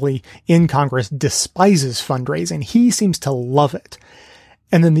universally in Congress despises fundraising. He seems to love it.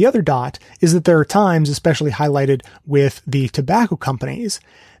 And then the other dot is that there are times, especially highlighted with the tobacco companies,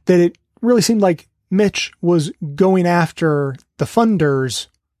 that it really seemed like Mitch was going after the funders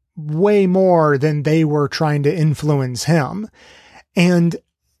way more than they were trying to influence him. And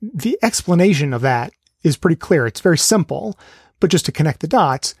the explanation of that is pretty clear. It's very simple, but just to connect the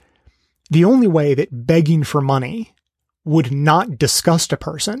dots, the only way that begging for money would not disgust a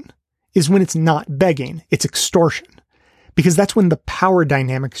person is when it's not begging, it's extortion. Because that's when the power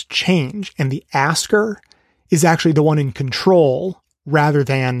dynamics change and the asker is actually the one in control rather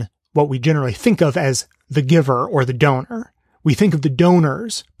than what we generally think of as the giver or the donor. We think of the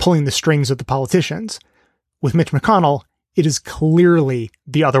donors pulling the strings of the politicians. With Mitch McConnell, it is clearly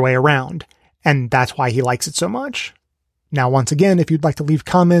the other way around, and that's why he likes it so much. Now, once again, if you'd like to leave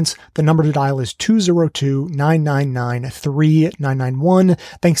comments, the number to dial is 202-999-3991.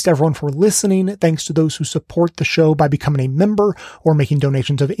 Thanks to everyone for listening. Thanks to those who support the show by becoming a member or making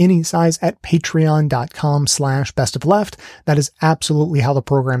donations of any size at patreon.com/bestofleft. That is absolutely how the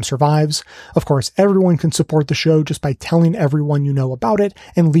program survives. Of course, everyone can support the show just by telling everyone you know about it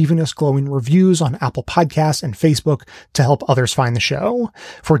and leaving us glowing reviews on Apple Podcasts and Facebook to help others find the show.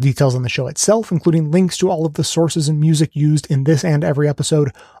 For details on the show itself, including links to all of the sources and music used in this and every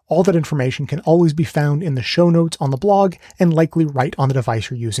episode, all that information can always be found in the show notes on the blog and likely right on the device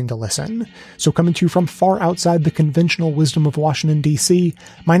you're using to listen. So coming to you from far outside the conventional wisdom of Washington, D.C.,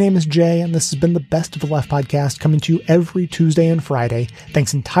 my name is Jay, and this has been the Best of the Left podcast, coming to you every Tuesday and Friday,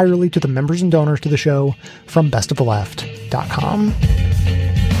 thanks entirely to the members and donors to the show from bestoftheleft.com.